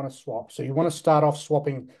Solana you want to swap. So you want to start off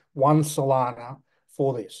swapping one Solana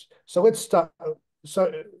for this. So let's start.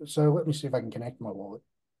 So let me see if I can connect my wallet.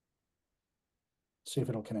 See if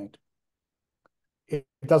it'll connect. It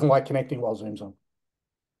doesn't like connecting while Zoom's on.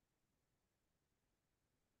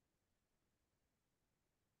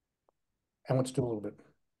 And let's do a little bit.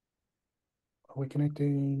 Are we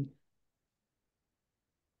connecting?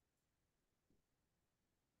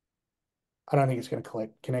 I don't think it's going to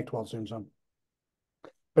connect while Zoom's on.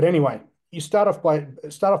 But anyway, you start off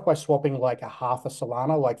by swapping like a half a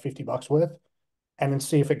Solana, like $50 worth, and then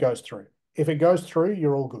see if it goes through. If it goes through,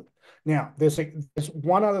 you're all good. Now, there's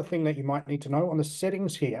one other thing that you might need to know on the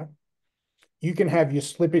settings here. You can have your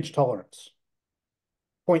slippage tolerance.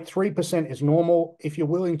 0.3% is normal. If you're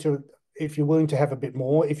willing to have a bit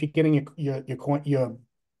more, if you're getting your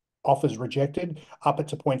offers rejected, up it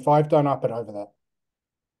to 0.5. Don't up it over that.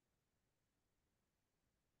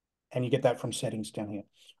 And you get that from settings down here.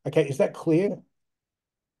 Okay, is that clear?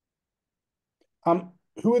 Um,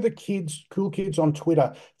 who are the cool kids on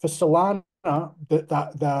Twitter for Solana?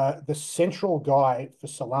 The central guy for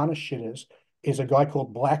Solana shitters is a guy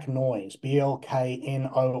called Black Noise,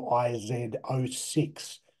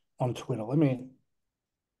 BLKNOIZ06 on Twitter. Let me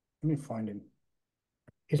find him.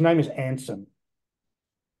 His name is Anson.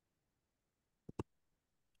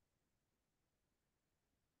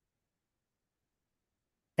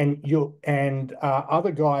 And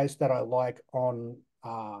other guys that I like on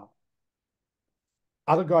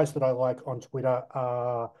Twitter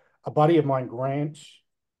are a buddy of mine, Grant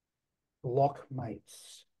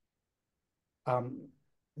Blockmates.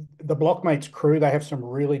 The Blockmates crew, they have some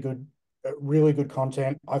really good really good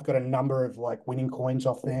content. I've got a number of like winning coins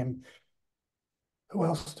off them. Who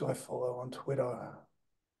else do I follow on Twitter?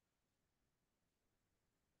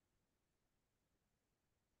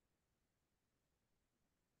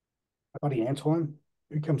 My buddy Antoine,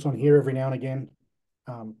 who comes on here every now and again.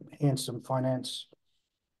 Handsome Finance.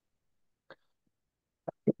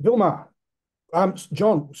 Vilma,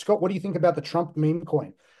 John, Scott, what do you think about the Trump meme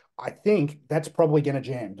coin? I think that's probably going to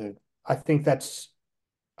jam, dude. I think that's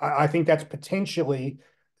I think that's potentially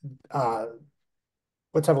uh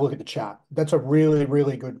let's have a look at the chart. That's a really,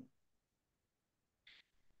 really good.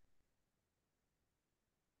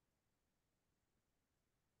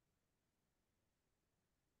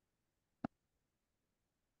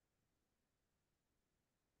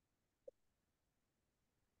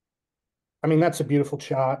 I mean, that's a beautiful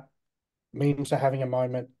chart. Memes are having a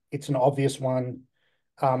moment. It's an obvious one.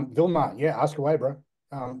 Vilma, yeah, ask away, bro.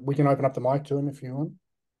 We can open up the mic to him if you want.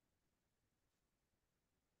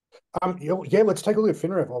 Yeah, let's take a look at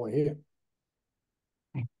FinRev while we're here.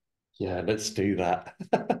 Yeah, let's do that.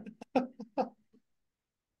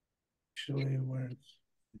 Actually, where it's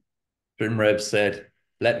Finrev said,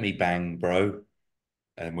 "Let me bang, bro,"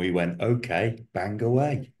 and we went, "Okay, bang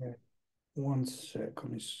away." okay. One sec.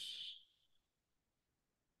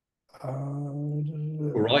 All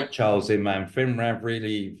right, Charles, in man, Finrev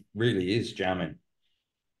really, really is jamming.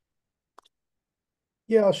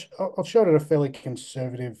 Yeah, I'll show it at a fairly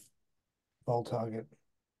conservative vol target.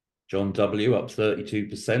 John W. up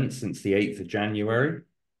 32% since the 8th of January.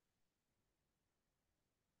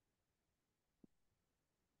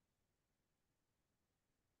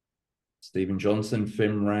 Stephen Johnson,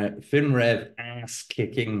 Finrev ass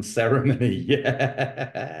kicking ceremony.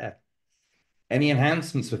 Yeah. Any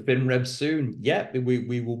enhancements for FinRev soon? Yeah,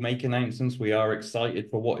 we will make announcements. We are excited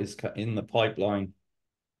for what is in the pipeline.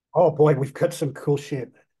 Oh boy, we've got some cool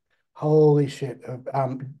shit. Holy shit.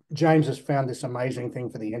 James has found this amazing thing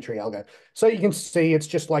for the entry algo. So you can see it's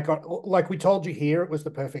just like we told you here, it was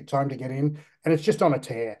the perfect time to get in, and it's just on a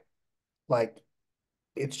tear. Like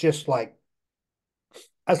it's just like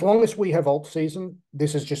as long as we have alt season,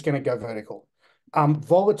 this is just going to go vertical.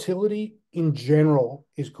 Volatility in general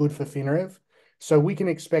is good for FinRev. So we can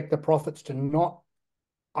expect the profits to not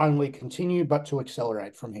only continue, but to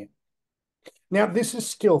accelerate from here. Now, this is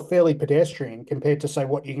still fairly pedestrian compared to, say,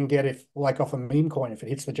 what you can get if, like, off a meme coin if it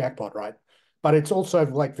hits the jackpot, right? But it's also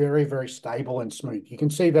like very, very stable and smooth. You can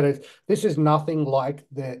see that this is nothing like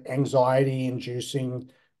the anxiety-inducing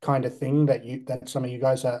kind of thing that some of you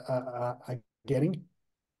guys are getting.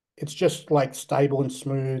 It's just like stable and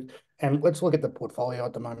smooth. And let's look at the portfolio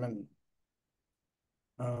at the moment.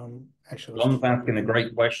 Actually, let's John's just asking a bring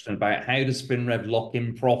great question about how does FinRev lock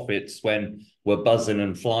in profits when we're buzzing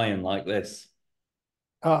and flying like this?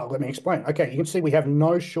 let me explain. Okay, you can see we have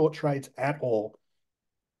no short trades at all.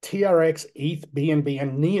 TRX, ETH, BNB,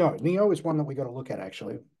 and NEO. NEO is one that we got to look at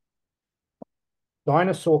actually.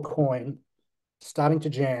 Dinosaur coin starting to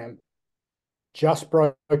jam, just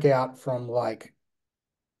broke out from like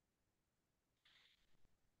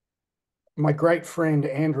my great friend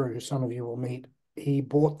Andrew, who some of you will meet. He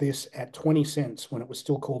bought this at 20 cents when it was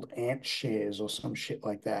still called Ant Shares or some shit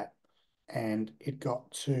like that. And it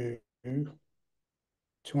got to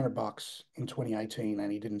 200 bucks in 2018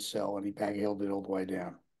 and he didn't sell and he bag held it all the way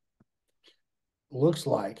down. Looks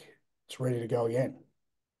like it's ready to go again.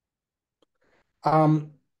 Let's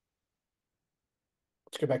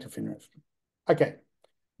go back to FinRev. Okay,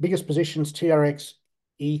 biggest positions, TRX,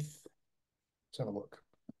 ETH. Let's have a look.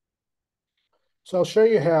 So I'll show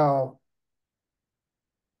you how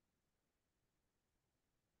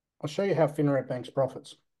FinRev banks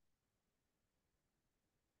profits.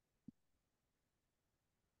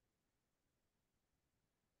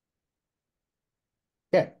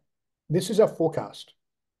 Okay, this is our forecast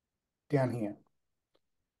down here.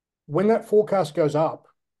 When that forecast goes up,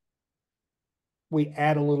 we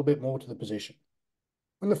add a little bit more to the position.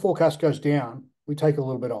 When the forecast goes down, we take a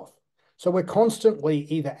little bit off. So we're constantly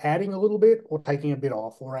either adding a little bit or taking a bit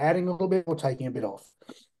off, or adding a little bit or taking a bit off.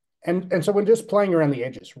 And so we're just playing around the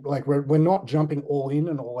edges. Like we're not jumping all in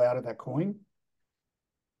and all out of that coin.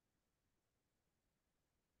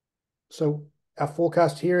 So our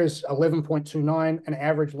forecast here is 11.29. An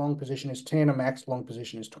average long position is 10. A max long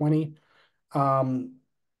position is 20. So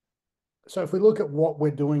if we look at what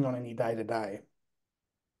we're doing on any day to day,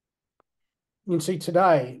 you can see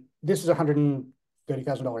today, this is a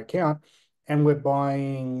 $130,000 account, and we're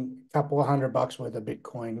buying a couple of $100 worth of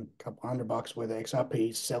Bitcoin, a couple of $100 worth of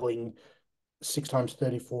XRP, selling 6 times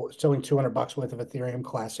 34, selling $200 worth of Ethereum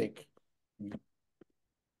Classic.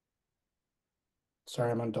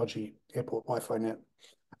 Sorry, I'm on dodgy airport Wi-Fi net.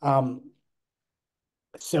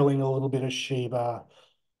 selling a little bit of Shiba,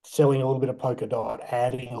 selling a little bit of Polkadot,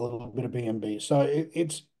 adding a little bit of BNB. So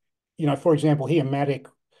it's, for example, here, Matic,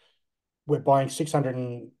 we're buying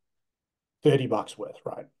 $630 worth,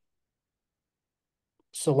 right?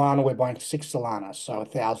 Solana, we're buying 6 Solana, so a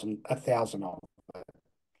thousand of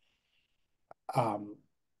um,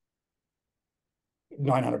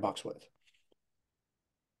 $900 worth.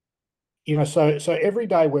 So every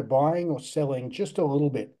day we're buying or selling just a little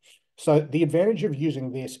bit. So the advantage of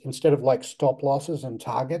using this instead of like stop losses and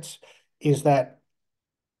targets is that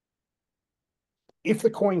if the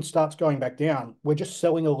coin starts going back down, we're just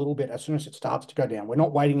selling a little bit as soon as it starts to go down. We're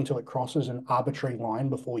not waiting until it crosses an arbitrary line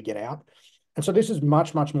before we get out. And so this is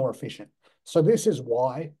much, much more efficient. So this is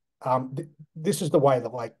why this is the way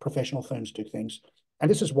that like professional firms do things. And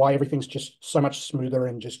this is why everything's just so much smoother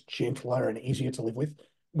and just gentler and easier to live with.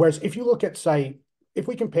 Whereas if you look at, say, if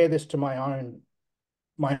we compare this to my own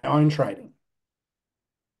trading,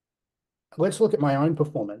 let's look at my own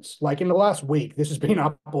performance. Like in the last week, this has been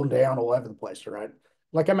up or down all over the place, right?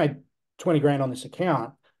 Like I made 20 grand on this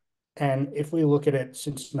account. And if we look at it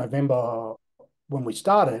since November when we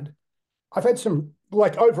started, I've had some,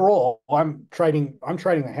 like, overall, I'm trading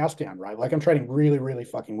the house down, right? Like I'm trading really, really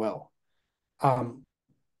fucking well. Um,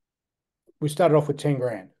 we started off with 10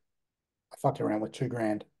 grand. I fucked around with 2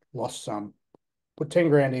 grand, lost some, put 10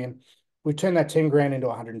 grand in. We turned that 10 grand into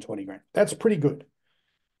 120 grand. That's pretty good.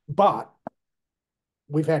 But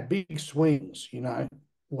we've had big swings,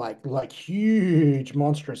 like huge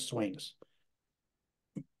monstrous swings.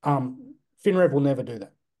 FinRev will never do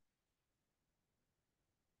that.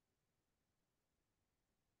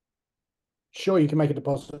 Sure, you can make a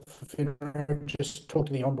deposit for FinRev, just talk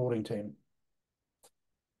to the onboarding team.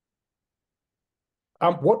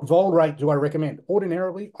 What vol rate do I recommend?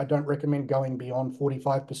 Ordinarily, I don't recommend going beyond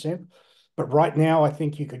 45%, but right now I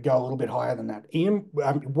think you could go a little bit higher than that. Ian,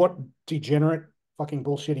 what degenerate fucking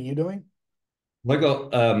bullshit are you doing? I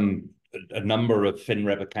got a number of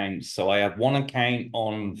FinRev accounts. So I have one account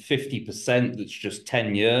on 50% that's just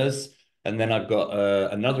 10 years. And then I've got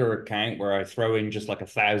another account where I throw in just like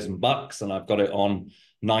 $1,000 and I've got it on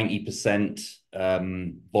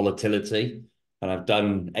 90% volatility. And I've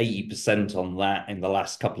done 80% on that in the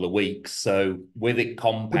last couple of weeks. So with it Would you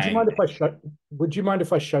compound, mind if I show? Would you mind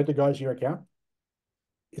if I showed the guys your account?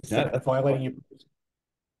 Is no, that violating your?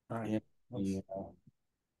 All right. yeah, Let's, yeah.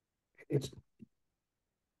 it's.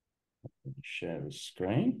 Share the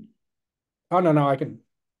screen. Oh no, no, I can.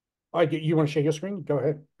 You want to share your screen? Go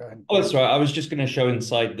ahead. Go ahead. Oh, that's right. I was just going to show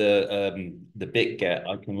inside the BitGet.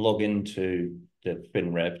 I can log into the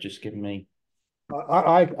FinRev. Just give me.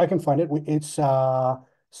 I can find it. It's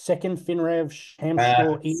second FinRev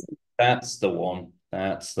Hamshaw E. That's the one.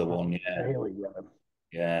 That's the one. Yeah, Here we go.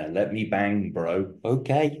 yeah. Let me bang, bro.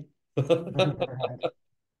 Okay. All right.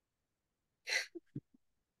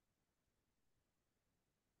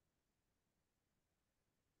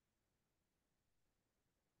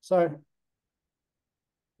 So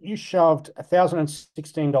you shoved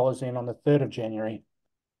 $1,016 in on the 3rd of January,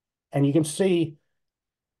 and you can see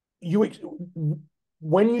you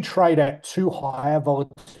when you trade at too high a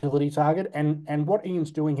volatility target, and what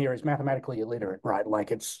Ian's doing here is mathematically illiterate, right?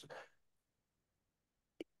 Like it's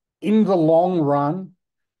in the long run,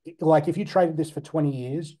 like if you traded this for 20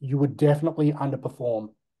 years, you would definitely underperform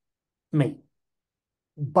me.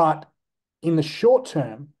 But in the short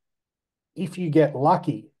term, if you get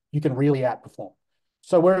lucky, you can really outperform.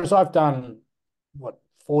 So whereas I've done what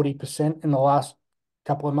 40% in the last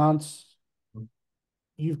couple of months,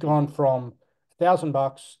 you've gone from $1,000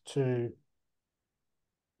 to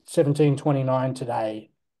 1729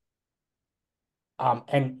 today.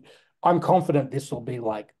 And I'm confident this will be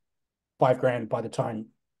like 5 grand by the time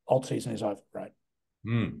alt season is over, right?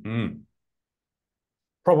 Mm.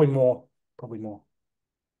 Probably more, probably more.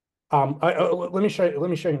 Let me show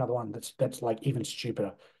you another one that's like even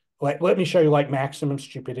stupider. Like, let me show you like maximum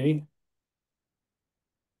stupidity.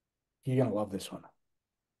 You're gonna love this one.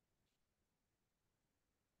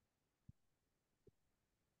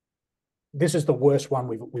 This is the worst one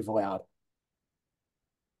we've allowed.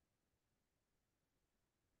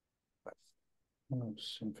 Oh,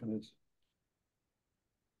 symphonies.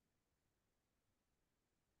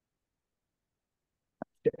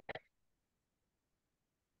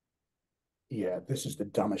 Yeah, this is the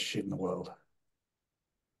dumbest shit in the world.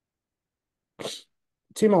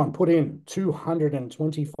 Timon put in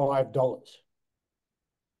 $225.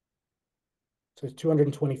 So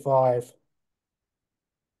 225,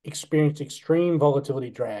 experienced extreme volatility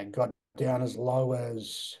drag, got down as low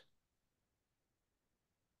as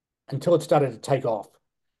until it started to take off.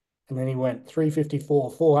 And then he went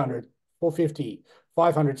 354, 400, 450,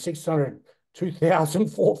 500, 600, 2,000,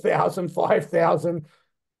 4,000, 5,000,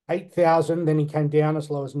 8,000. Then he came down as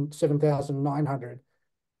low as 7,900.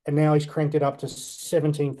 And now he's cranked it up to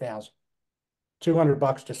 17,000.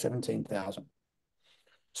 $200 to 17,000.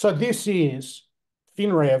 So this is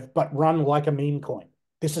FinRev, but run like a meme coin.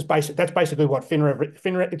 This is basic. That's basically what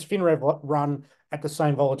FinRev. It's FinRev run at the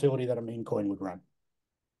same volatility that a meme coin would run.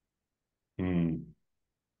 You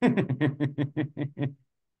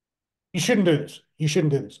shouldn't do this. You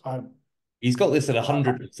shouldn't do this. He's got this at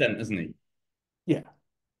 100%, hasn't he? Yeah.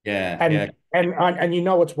 Yeah, yeah. And you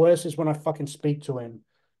know what's worse is when I fucking speak to him,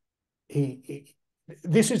 he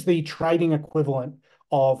this is the trading equivalent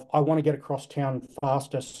of I want to get across town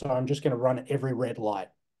faster, so I'm just going to run every red light.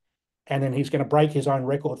 And then he's going to break his own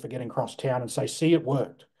record for getting across town and say, see, it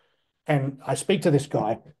worked. And I speak to this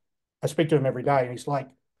guy, I speak to him every day, and he's like,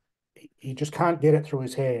 he just can't get it through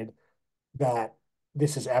his head that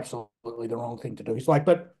this is absolutely the wrong thing to do. He's like,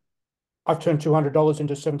 but I've turned $200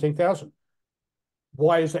 into 17,000.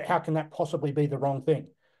 Why is it? How can that possibly be the wrong thing?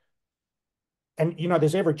 And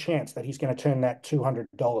there's every chance that he's going to turn that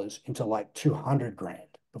 $200 into like 200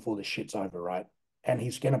 grand before this shit's over, right? And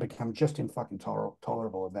he's going to become just in fucking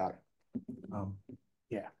tolerable about it.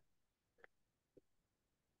 Yeah.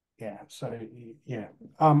 Yeah. So yeah,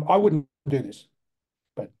 I wouldn't do this,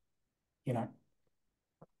 but you know.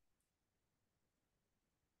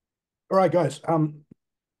 All right, guys.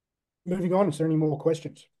 Moving on. Is there any more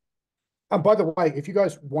questions? By the way, if you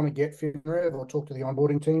guys want to get FinRev or talk to the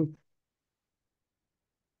onboarding team,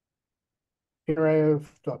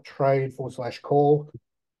 finrev.trade/call.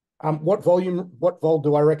 What vol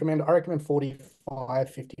do I recommend? I recommend 45,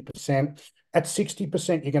 50%. At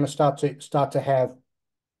 60%, you're going to start to have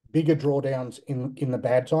bigger drawdowns in the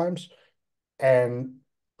bad times and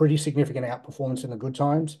pretty significant outperformance in the good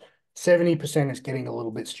times. 70% is getting a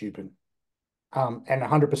little bit stupid. And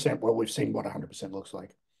 100%, well, we've seen what 100% looks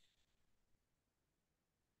like.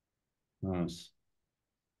 Nice.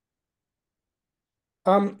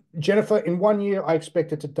 Jennifer, in 1 year, I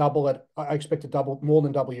expect it to double it. I expect to more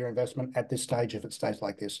than double your investment at this stage if it stays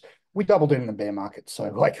like this. We doubled it in the bear market, so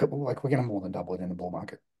like we're going to more than double it in the bull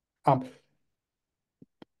market.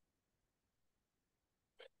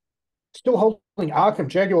 Still holding Arkham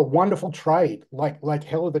Jaguar, wonderful trade, like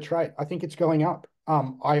hell of a trade. I think it's going up.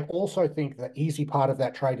 I also think the easy part of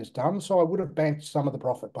that trade is done, so I would have banked some of the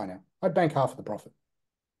profit by now. I'd bank half of the profit.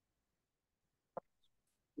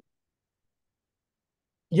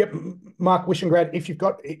 Yep, Mark Wishengrad, if you've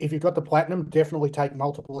got the platinum, definitely take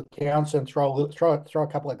multiple accounts and throw a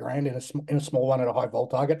couple of grand in a small one at a high vol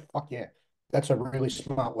target. Fuck yeah, that's a really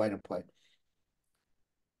smart way to play.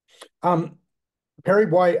 Perry,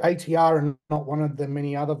 why ATR and not one of the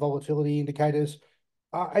many other volatility indicators?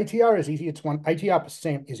 ATR is easier to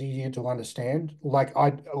ATR% is easier to understand. Like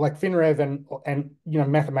FinRev and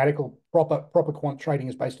mathematical proper quant trading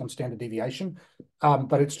is based on standard deviation,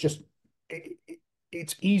 but it's just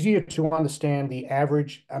it's easier to understand the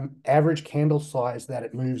average candle size that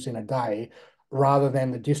it moves in a day rather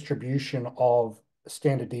than the distribution of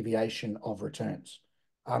standard deviation of returns.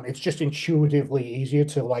 It's just intuitively easier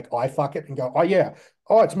to like eye fuck it and go, oh yeah,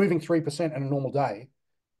 oh it's moving 3% in a normal day.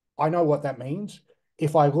 I know what that means.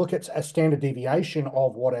 If I look at a standard deviation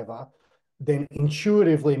of whatever, then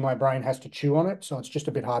intuitively my brain has to chew on it. So it's just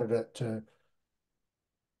a bit harder to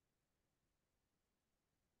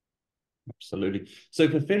Absolutely. So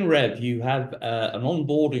for FinRev, you have an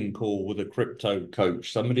onboarding call with a crypto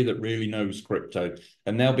coach, somebody that really knows crypto,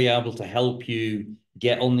 and they'll be able to help you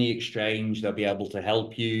get on the exchange. They'll be able to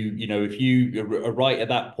help you, if you are right at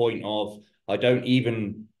that point of, I don't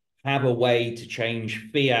even have a way to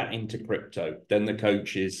change fiat into crypto, then the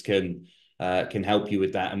coaches can help you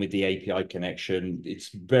with that. And with the API connection,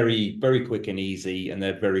 it's very, very quick and easy, and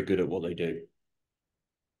they're very good at what they do.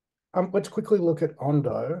 Let's quickly look at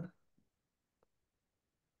Ondo.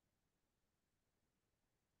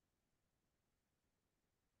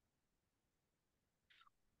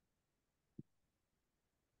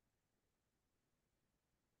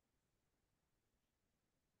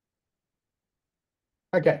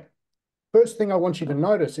 Okay. First thing I want you to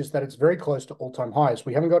notice is that it's very close to all-time highs.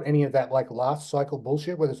 We haven't got any of that like last cycle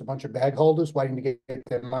bullshit where there's a bunch of bag holders waiting to get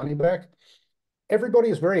their money back. Everybody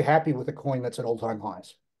is very happy with a coin that's at all-time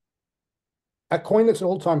highs. A coin that's at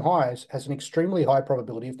all-time highs has an extremely high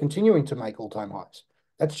probability of continuing to make all-time highs.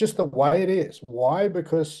 That's just the way it is. Why?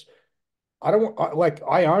 Because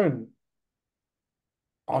I own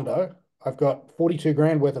Ondo. I've got 42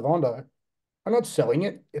 grand worth of Ondo. I'm not selling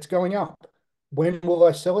it. It's going up. When will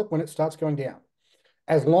I sell it? When it starts going down.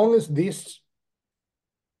 As long as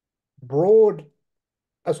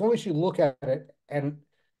you look at it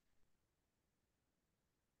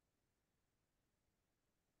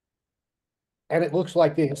and it looks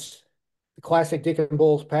like this, the classic Dick and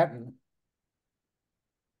Balls pattern.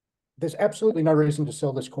 There's absolutely no reason to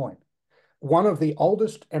sell this coin. One of the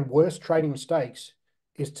oldest and worst trading mistakes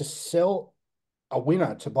is to sell a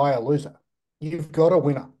winner to buy a loser. You've got a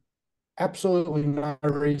winner. Absolutely no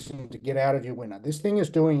reason to get out of your winner. This thing is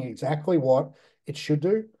doing exactly what it should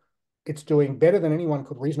do. It's doing better than anyone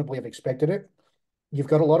could reasonably have expected it. You've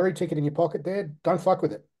got a lottery ticket in your pocket there. Don't fuck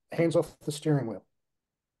with it. Hands off the steering wheel.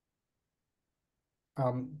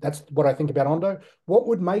 That's what I think about Ondo. What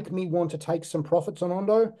would make me want to take some profits on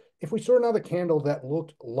Ondo? If we saw another candle that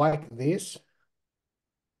looked like this,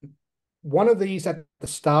 one of these at the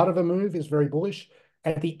start of a move is very bullish.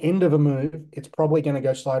 At the end of a move, it's probably going to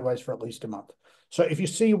go sideways for at least a month. So if you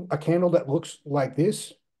see a candle that looks like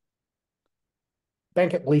this,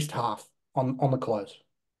 bank at least half on the close.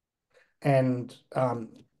 And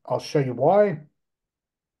I'll show you why.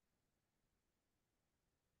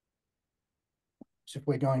 So if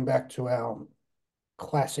we're going back to our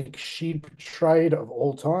classic sheep trade of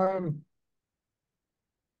all time,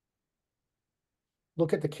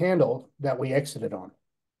 look at the candle that we exited on.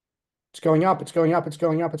 It's going up, it's going up, it's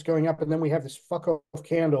going up, it's going up. And then we have this fuck off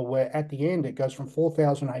candle where at the end it goes from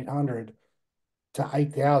 4,800 to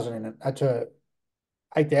 8,000 to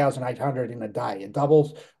 8,800 in a day. It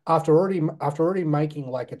doubles after already making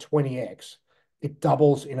like a 20x. It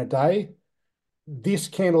doubles in a day. This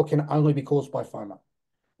candle can only be caused by FOMO.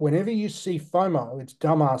 Whenever you see FOMO, it's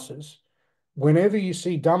dumbasses. Whenever you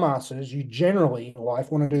see dumbasses, you generally in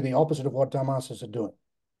life want to do the opposite of what dumbasses are doing.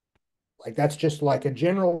 Like that's just like a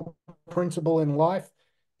general principle in life.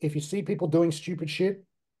 If you see people doing stupid shit,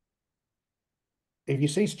 if you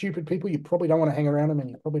see stupid people, you probably don't want to hang around them and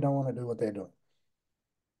you probably don't want to do what they're doing.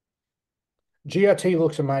 GRT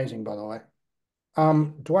looks amazing, by the way.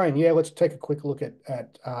 Dwayne, yeah, let's take a quick look at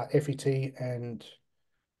FET and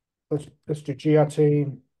let's do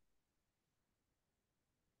GRT.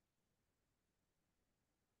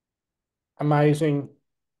 Amazing,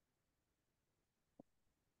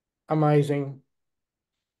 amazing.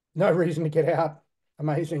 No reason to get out.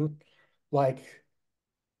 Amazing. Like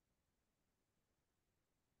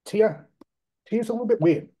Tia's a little bit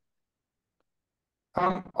weird.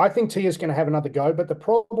 I think Tia is going to have another go, but the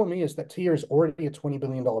problem is that Tia is already a $20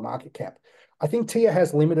 billion market cap. I think Tia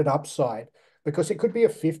has limited upside because it could be a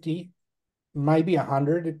 50, maybe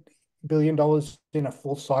 $100 billion in a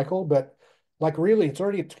full cycle, but like really, it's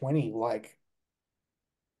already at 20. Like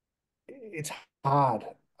it's hard.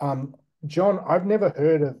 John, I've never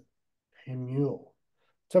heard of Hemule.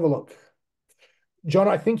 Let's have a look. John,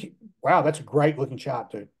 I think, wow, that's a great looking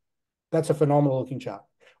chart, dude. That's a phenomenal looking chart.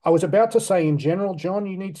 I was about to say, in general, John,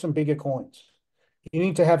 you need some bigger coins. You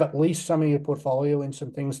need to have at least some of your portfolio in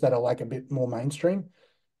some things that are like a bit more mainstream.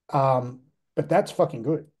 But that's fucking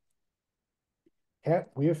good. Hat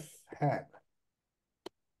with hat.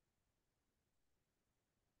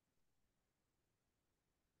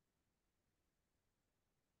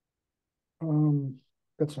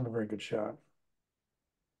 That's not a very good shot.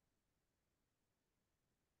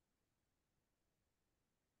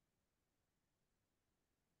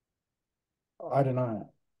 I don't know.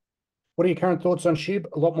 What are your current thoughts on SHIB?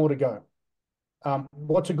 A lot more to go.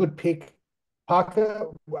 What's a good pick? Parker,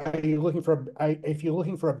 are you looking for if you're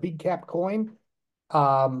looking for a big cap coin,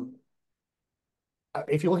 um,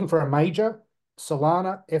 if you're looking for a major,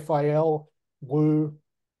 Solana, FIL, Woo.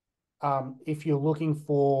 If you're looking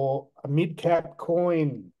for a mid cap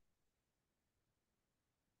coin,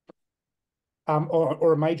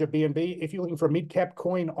 or a major BNB, if you're looking for a mid cap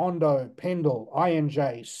coin, Ondo, Pendle,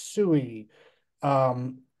 INJ, Sui.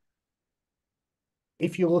 Um,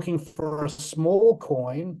 if you're looking for a small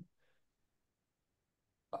coin,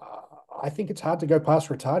 I think it's hard to go past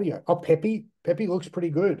Retardio. Oh, Pepe. Pepe looks pretty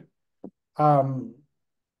good. Um,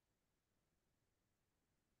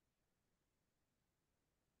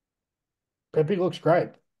 Pepe looks great.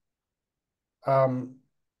 Um,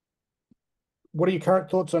 what are your current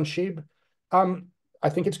thoughts on SHIB? Um, I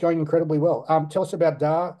think it's going incredibly well. Tell us about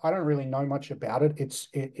DAR. I don't really know much about it.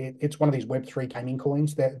 It's one of these Web3 gaming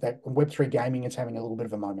coins that Web3 gaming is having a little bit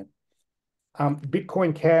of a moment.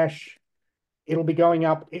 Bitcoin Cash, it'll be going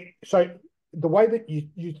up. So the way that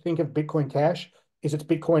you think of Bitcoin Cash is it's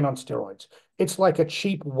Bitcoin on steroids. It's like a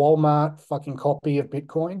cheap Walmart fucking copy of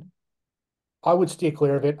Bitcoin. I would steer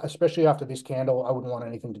clear of it, especially after this candle. I wouldn't want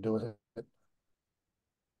anything to do with it.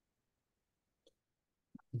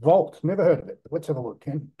 Vault, never heard of it. Let's have a look,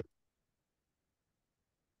 Ken.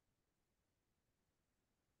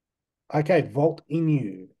 Okay, Vault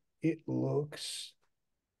Inu. It looks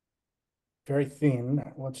very thin.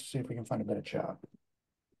 Let's see if we can find a better chart.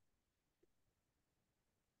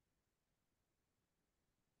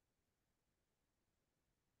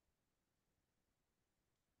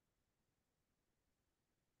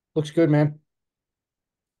 Looks good, man.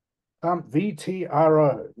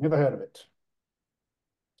 VTRO. Never heard of it.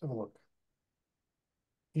 Let's have a look.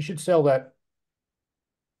 You should sell that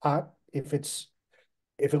art if it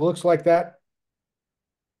looks like that.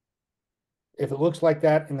 If it looks like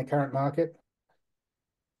that in the current market,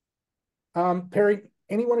 Perry,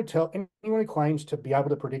 anyone who claims to be able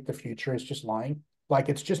to predict the future is just lying. Like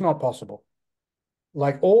it's just not possible.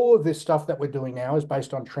 Like all of this stuff that we're doing now is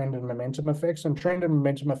based on trend and momentum effects, and trend and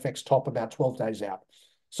momentum effects top about 12 days out.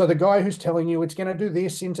 So the guy who's telling you it's going to do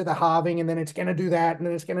this into the halving, and then it's going to do that, and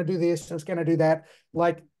then it's going to do this, and it's going to do that,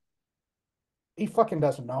 like he fucking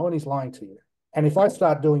doesn't know, and he's lying to you. And if I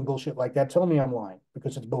start doing bullshit like that, tell me I'm lying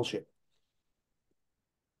because it's bullshit.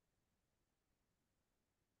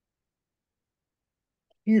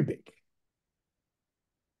 Cubic.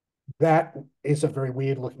 That is a very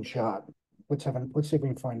weird looking chart. Let's see if we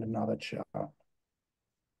can find another chart.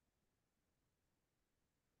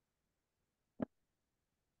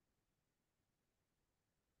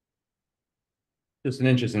 Just an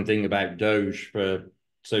interesting thing about Doge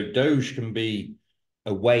so Doge can be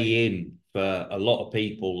a way in for a lot of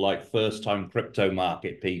people, like first time crypto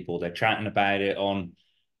market people. They're chatting about it on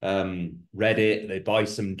Reddit. They buy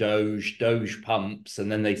some Doge pumps,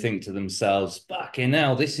 and then they think to themselves, fucking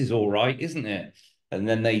hell, this is all right, isn't it? And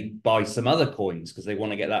then they buy some other coins because they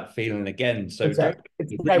want to get that feeling again. So Doge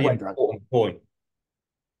It's is the a really gateway drug, important coin.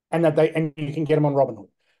 and you can get them on Robinhood.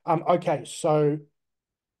 Okay, so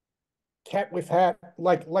cat with hat,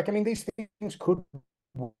 I mean, these things could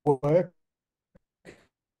work.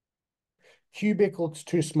 Cubic looks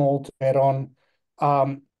too small to bet on.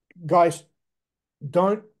 Guys,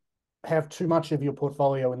 don't have too much of your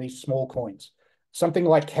portfolio in these small coins. Something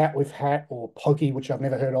like cat with hat or pokey, which I've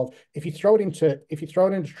never heard of. If you throw it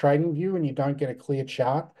into trading view and you don't get a clear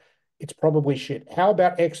chart, it's probably shit. How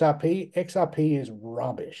about XRP? XRP is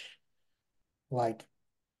rubbish. Like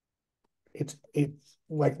it's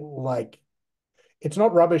like it's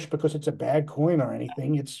not rubbish because it's a bad coin or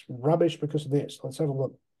anything. It's rubbish because of this. Let's have a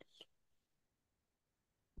look.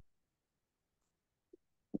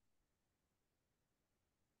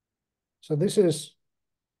 So this is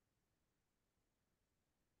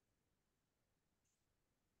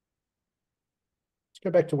let's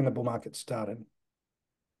go back to when the bull market started,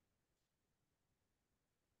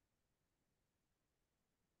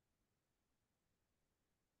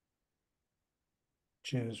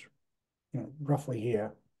 which is roughly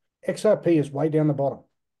here. XRP is way down the bottom.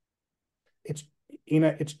 It's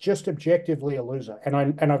it's just objectively a loser. And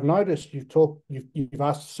I've noticed you've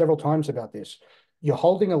asked several times about this. You're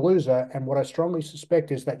holding a loser, and what I strongly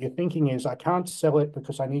suspect is that your thinking is I can't sell it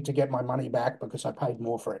because I need to get my money back because I paid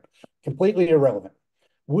more for it. Completely irrelevant.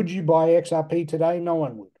 Would you buy XRP today? No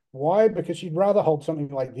one would. Why? Because you'd rather hold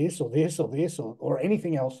something like this or this or this or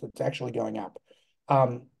anything else that's actually going up.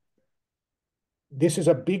 Um, this is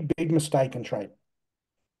a big mistake in trading.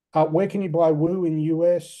 Where can you buy Woo in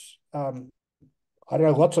US? I don't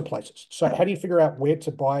know, lots of places. So how do you figure out where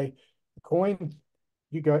to buy the coin?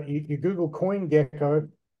 You Google Coin Gecko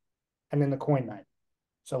and then the coin name.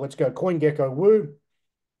 So let's go Coin Gecko Woo.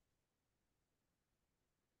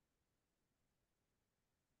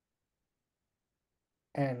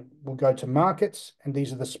 And we'll go to markets, and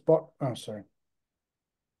these are the spot. Oh, sorry.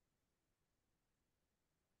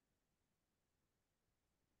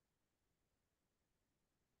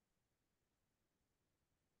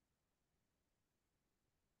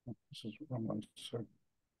 This is wrong one. Sorry.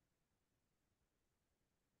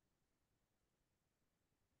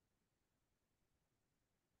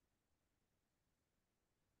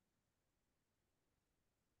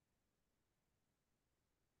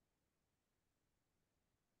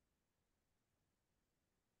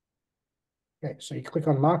 Okay, so you click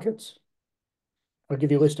on markets. I'll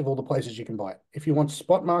give you a list of all the places you can buy it. If you want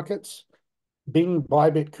spot markets, Bing,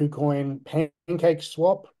 Bybit, KuCoin, Pancake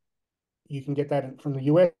Swap, you can get that from the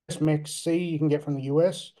US. MEXC, you can get from the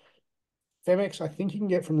US. Femex, I think you can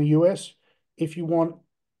get from the US. If you want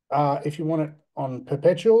it on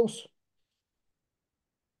perpetuals,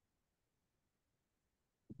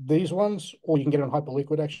 these ones, or you can get it on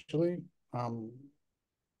Hyperliquid actually.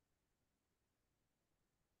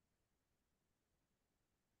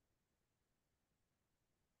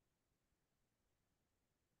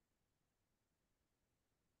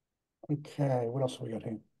 Okay, what else have we got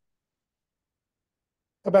here?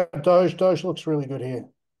 About Doge, Doge looks really good here.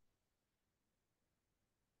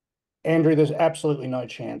 Andrew, there's absolutely no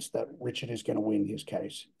chance that Richard is going to win his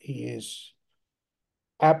case. He is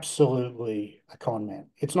absolutely a con man.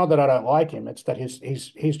 It's not that I don't like him, it's that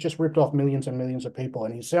he's just ripped off millions and millions of people,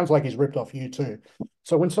 and he sounds like he's ripped off you too.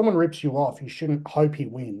 So when someone rips you off, you shouldn't hope he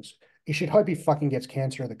wins. You should hope he fucking gets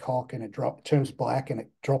cancer of the cock and it turns black and it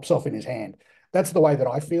drops off in his hand. That's the way that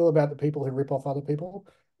I feel about the people who rip off other people.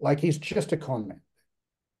 Like he's just a con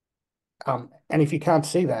man. And if you can't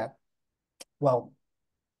see that, well,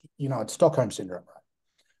 it's Stockholm syndrome,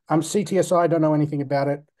 right? CTSI, don't know anything about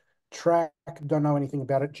it. Track, don't know anything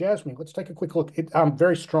about it. Jasmine, let's take a quick look.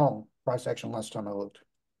 Very strong price action last time I looked.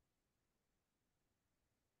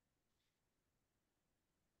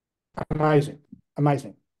 Amazing,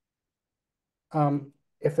 amazing.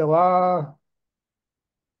 FLR,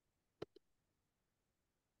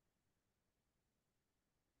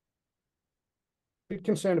 bit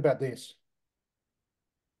concerned about this.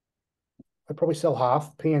 I'd probably sell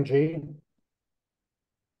half. PNG,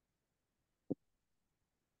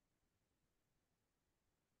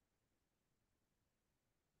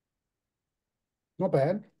 not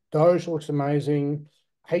bad. Doge looks amazing.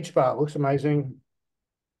 HBAR looks amazing.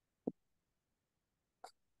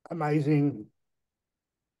 Amazing.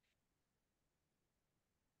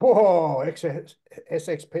 Whoa,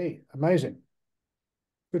 SXP, amazing.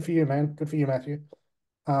 Good for you, man. Good for you, Matthew.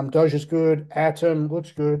 Doge is good. Atom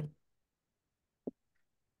looks good.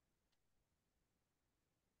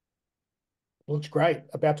 Looks great.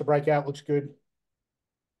 About to break out. Looks good.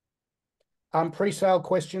 Pre-sale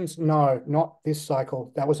questions? No, not this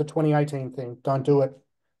cycle. That was a 2018 thing. Don't do it.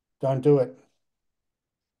 Don't do it.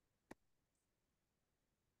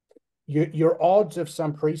 Your odds of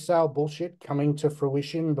some pre-sale bullshit coming to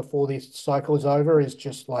fruition before this cycle is over is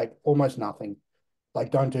just like almost nothing.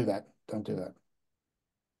 Like, don't do that. Don't do that.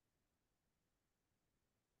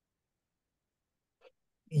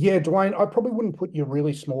 Yeah, Dwayne, I probably wouldn't put your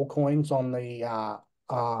really small coins on the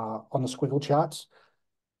squiggle charts.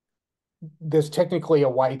 There's technically a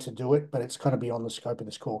way to do it, but it's going to be on the scope of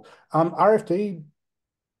this call. RFD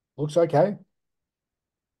looks okay.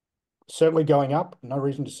 Certainly going up. No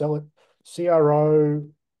reason to sell it. CRO,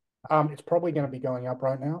 it's probably going to be going up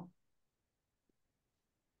right now.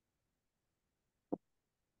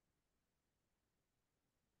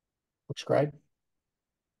 Looks great.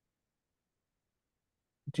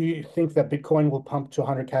 Do you think that Bitcoin will pump to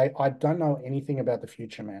 100K? I don't know anything about the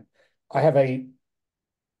future, man. I have the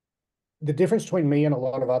difference between me and a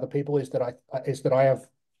lot of other people is that I have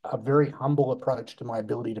a very humble approach to my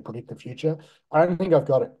ability to predict the future. I don't think I've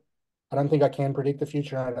got it. I don't think I can predict the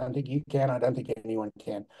future. I don't think you can. I don't think anyone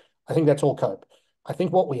can. I think that's all cope. I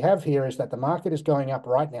think what we have here is that the market is going up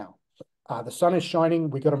right now. The sun is shining.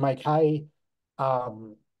 We got to make hay.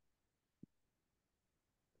 Um,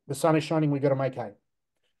 the sun is shining. We got to make hay.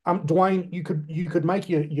 Dwayne, you could make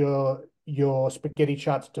your spaghetti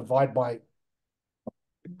charts divide by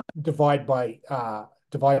ETH.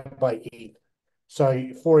 So,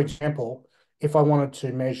 for example, if I wanted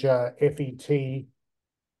to measure FET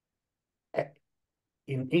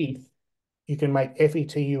in ETH, you can make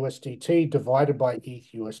FET USDT divided by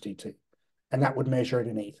ETH USDT, and that would measure it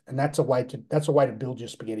in ETH. And that's a way to build your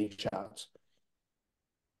spaghetti charts.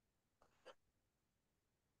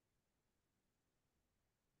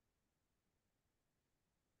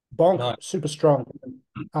 Bonk, No, super strong.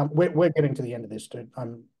 We're getting to the end of this, dude.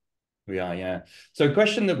 we are, yeah. So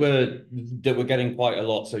question that we're getting quite a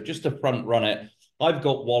lot. So just to front run it, I've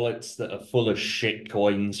got wallets that are full of shit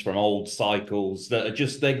coins from old cycles that are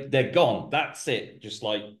just they're gone. That's it. Just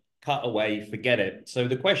like cut away, forget it. So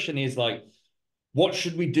the question is like, what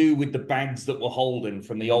should we do with the bags that we're holding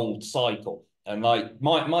from the old cycle? And like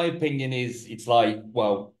my opinion is it's like,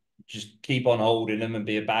 well, just keep on holding them and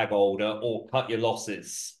be a bag holder or cut your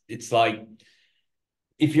losses. It's like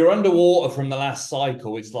if you're underwater from the last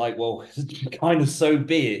cycle, it's like, well, kind of so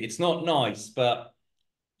be it. It's not nice, but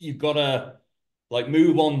you've got to like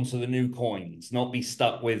move on to the new coins, not be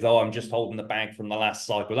stuck with, oh, I'm just holding the bag from the last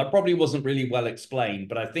cycle. That probably wasn't really well explained,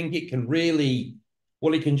 but I think it can really,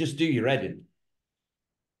 well, it can just do your head in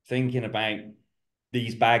thinking about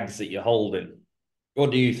these bags that you're holding.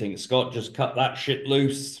 What do you think, Scott? Just cut that shit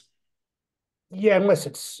loose? Yeah,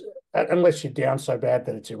 unless you're down so bad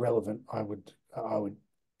that it's irrelevant, I would,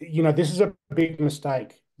 this is a big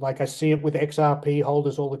mistake. Like I see it with XRP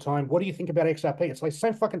holders all the time. What do you think about XRP? It's like the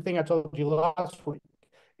same fucking thing I told you last week.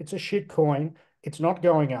 It's a shit coin. It's not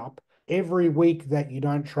going up. Every week that you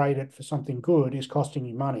don't trade it for something good is costing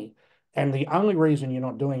you money. And the only reason you're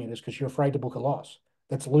not doing it is because you're afraid to book a loss.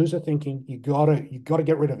 That's loser thinking. You gotta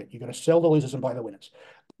get rid of it. You gotta sell the losers and buy the winners.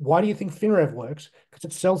 Why do you think FinRev works? Because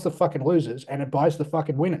it sells the fucking losers and it buys the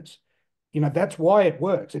fucking winners. That's why it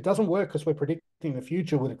works. It doesn't work because we're predicting the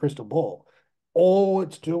future with a crystal ball. All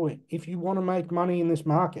it's doing, if you want to make money in this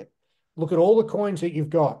market, look at all the coins that you've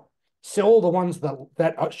got, sell the ones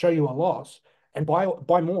that show you a loss, and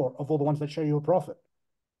buy more of all the ones that show you a profit.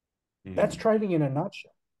 That's Mm. trading in a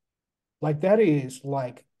nutshell. Like that is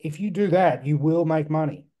like if you do that, you will make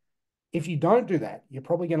money. If you don't do that, you're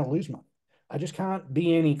probably going to lose money. I just can't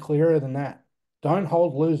be any clearer than that. Don't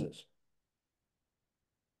hold losers.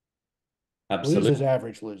 Absolutely. Losers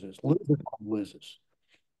average losers. Losers hold losers.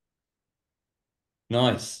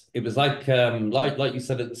 Nice. It was like you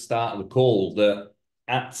said at the start of the call that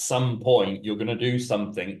at some point you're going to do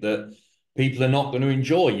something that people are not going to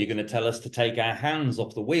enjoy. You're going to tell us to take our hands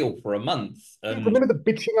off the wheel for a month. Yeah, And remember the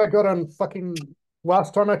bitching I got on fucking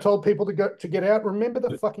last time I told people to get out? Remember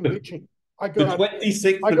the fucking the, bitching? I the got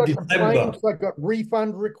 26th I of got December. complaints, I got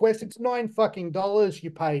refund requests. It's $9 fucking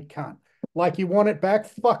you paid, cunt. Like you want it back?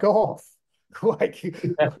 Fuck off. Like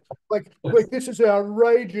like this is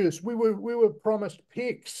outrageous. We were promised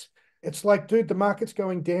picks. It's like, dude, the market's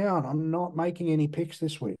going down. I'm not making any picks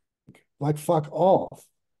this week. Like, fuck off.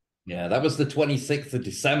 Yeah, that was the 26th of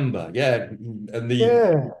December. Yeah. And the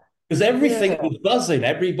Yeah, because everything yeah. was buzzing.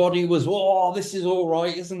 Everybody was, oh, this is all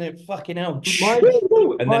right, isn't it? Fucking hell. My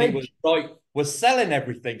And then it my was like, we're selling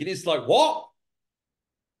everything. And it's like, what?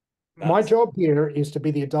 my That's job here is to be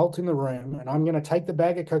the adult in the room, and I'm going to take the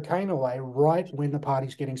bag of cocaine away right when the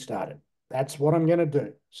party's getting started. That's what I'm going to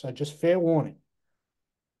do. So just fair warning.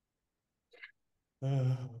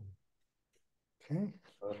 Okay.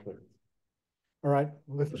 perfect. All right.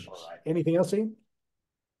 All right. Anything else, Ian?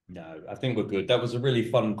 No, I think we're good. That was a really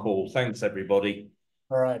fun call. Thanks, everybody.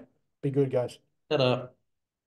 All right. Be good, guys. Ta-da.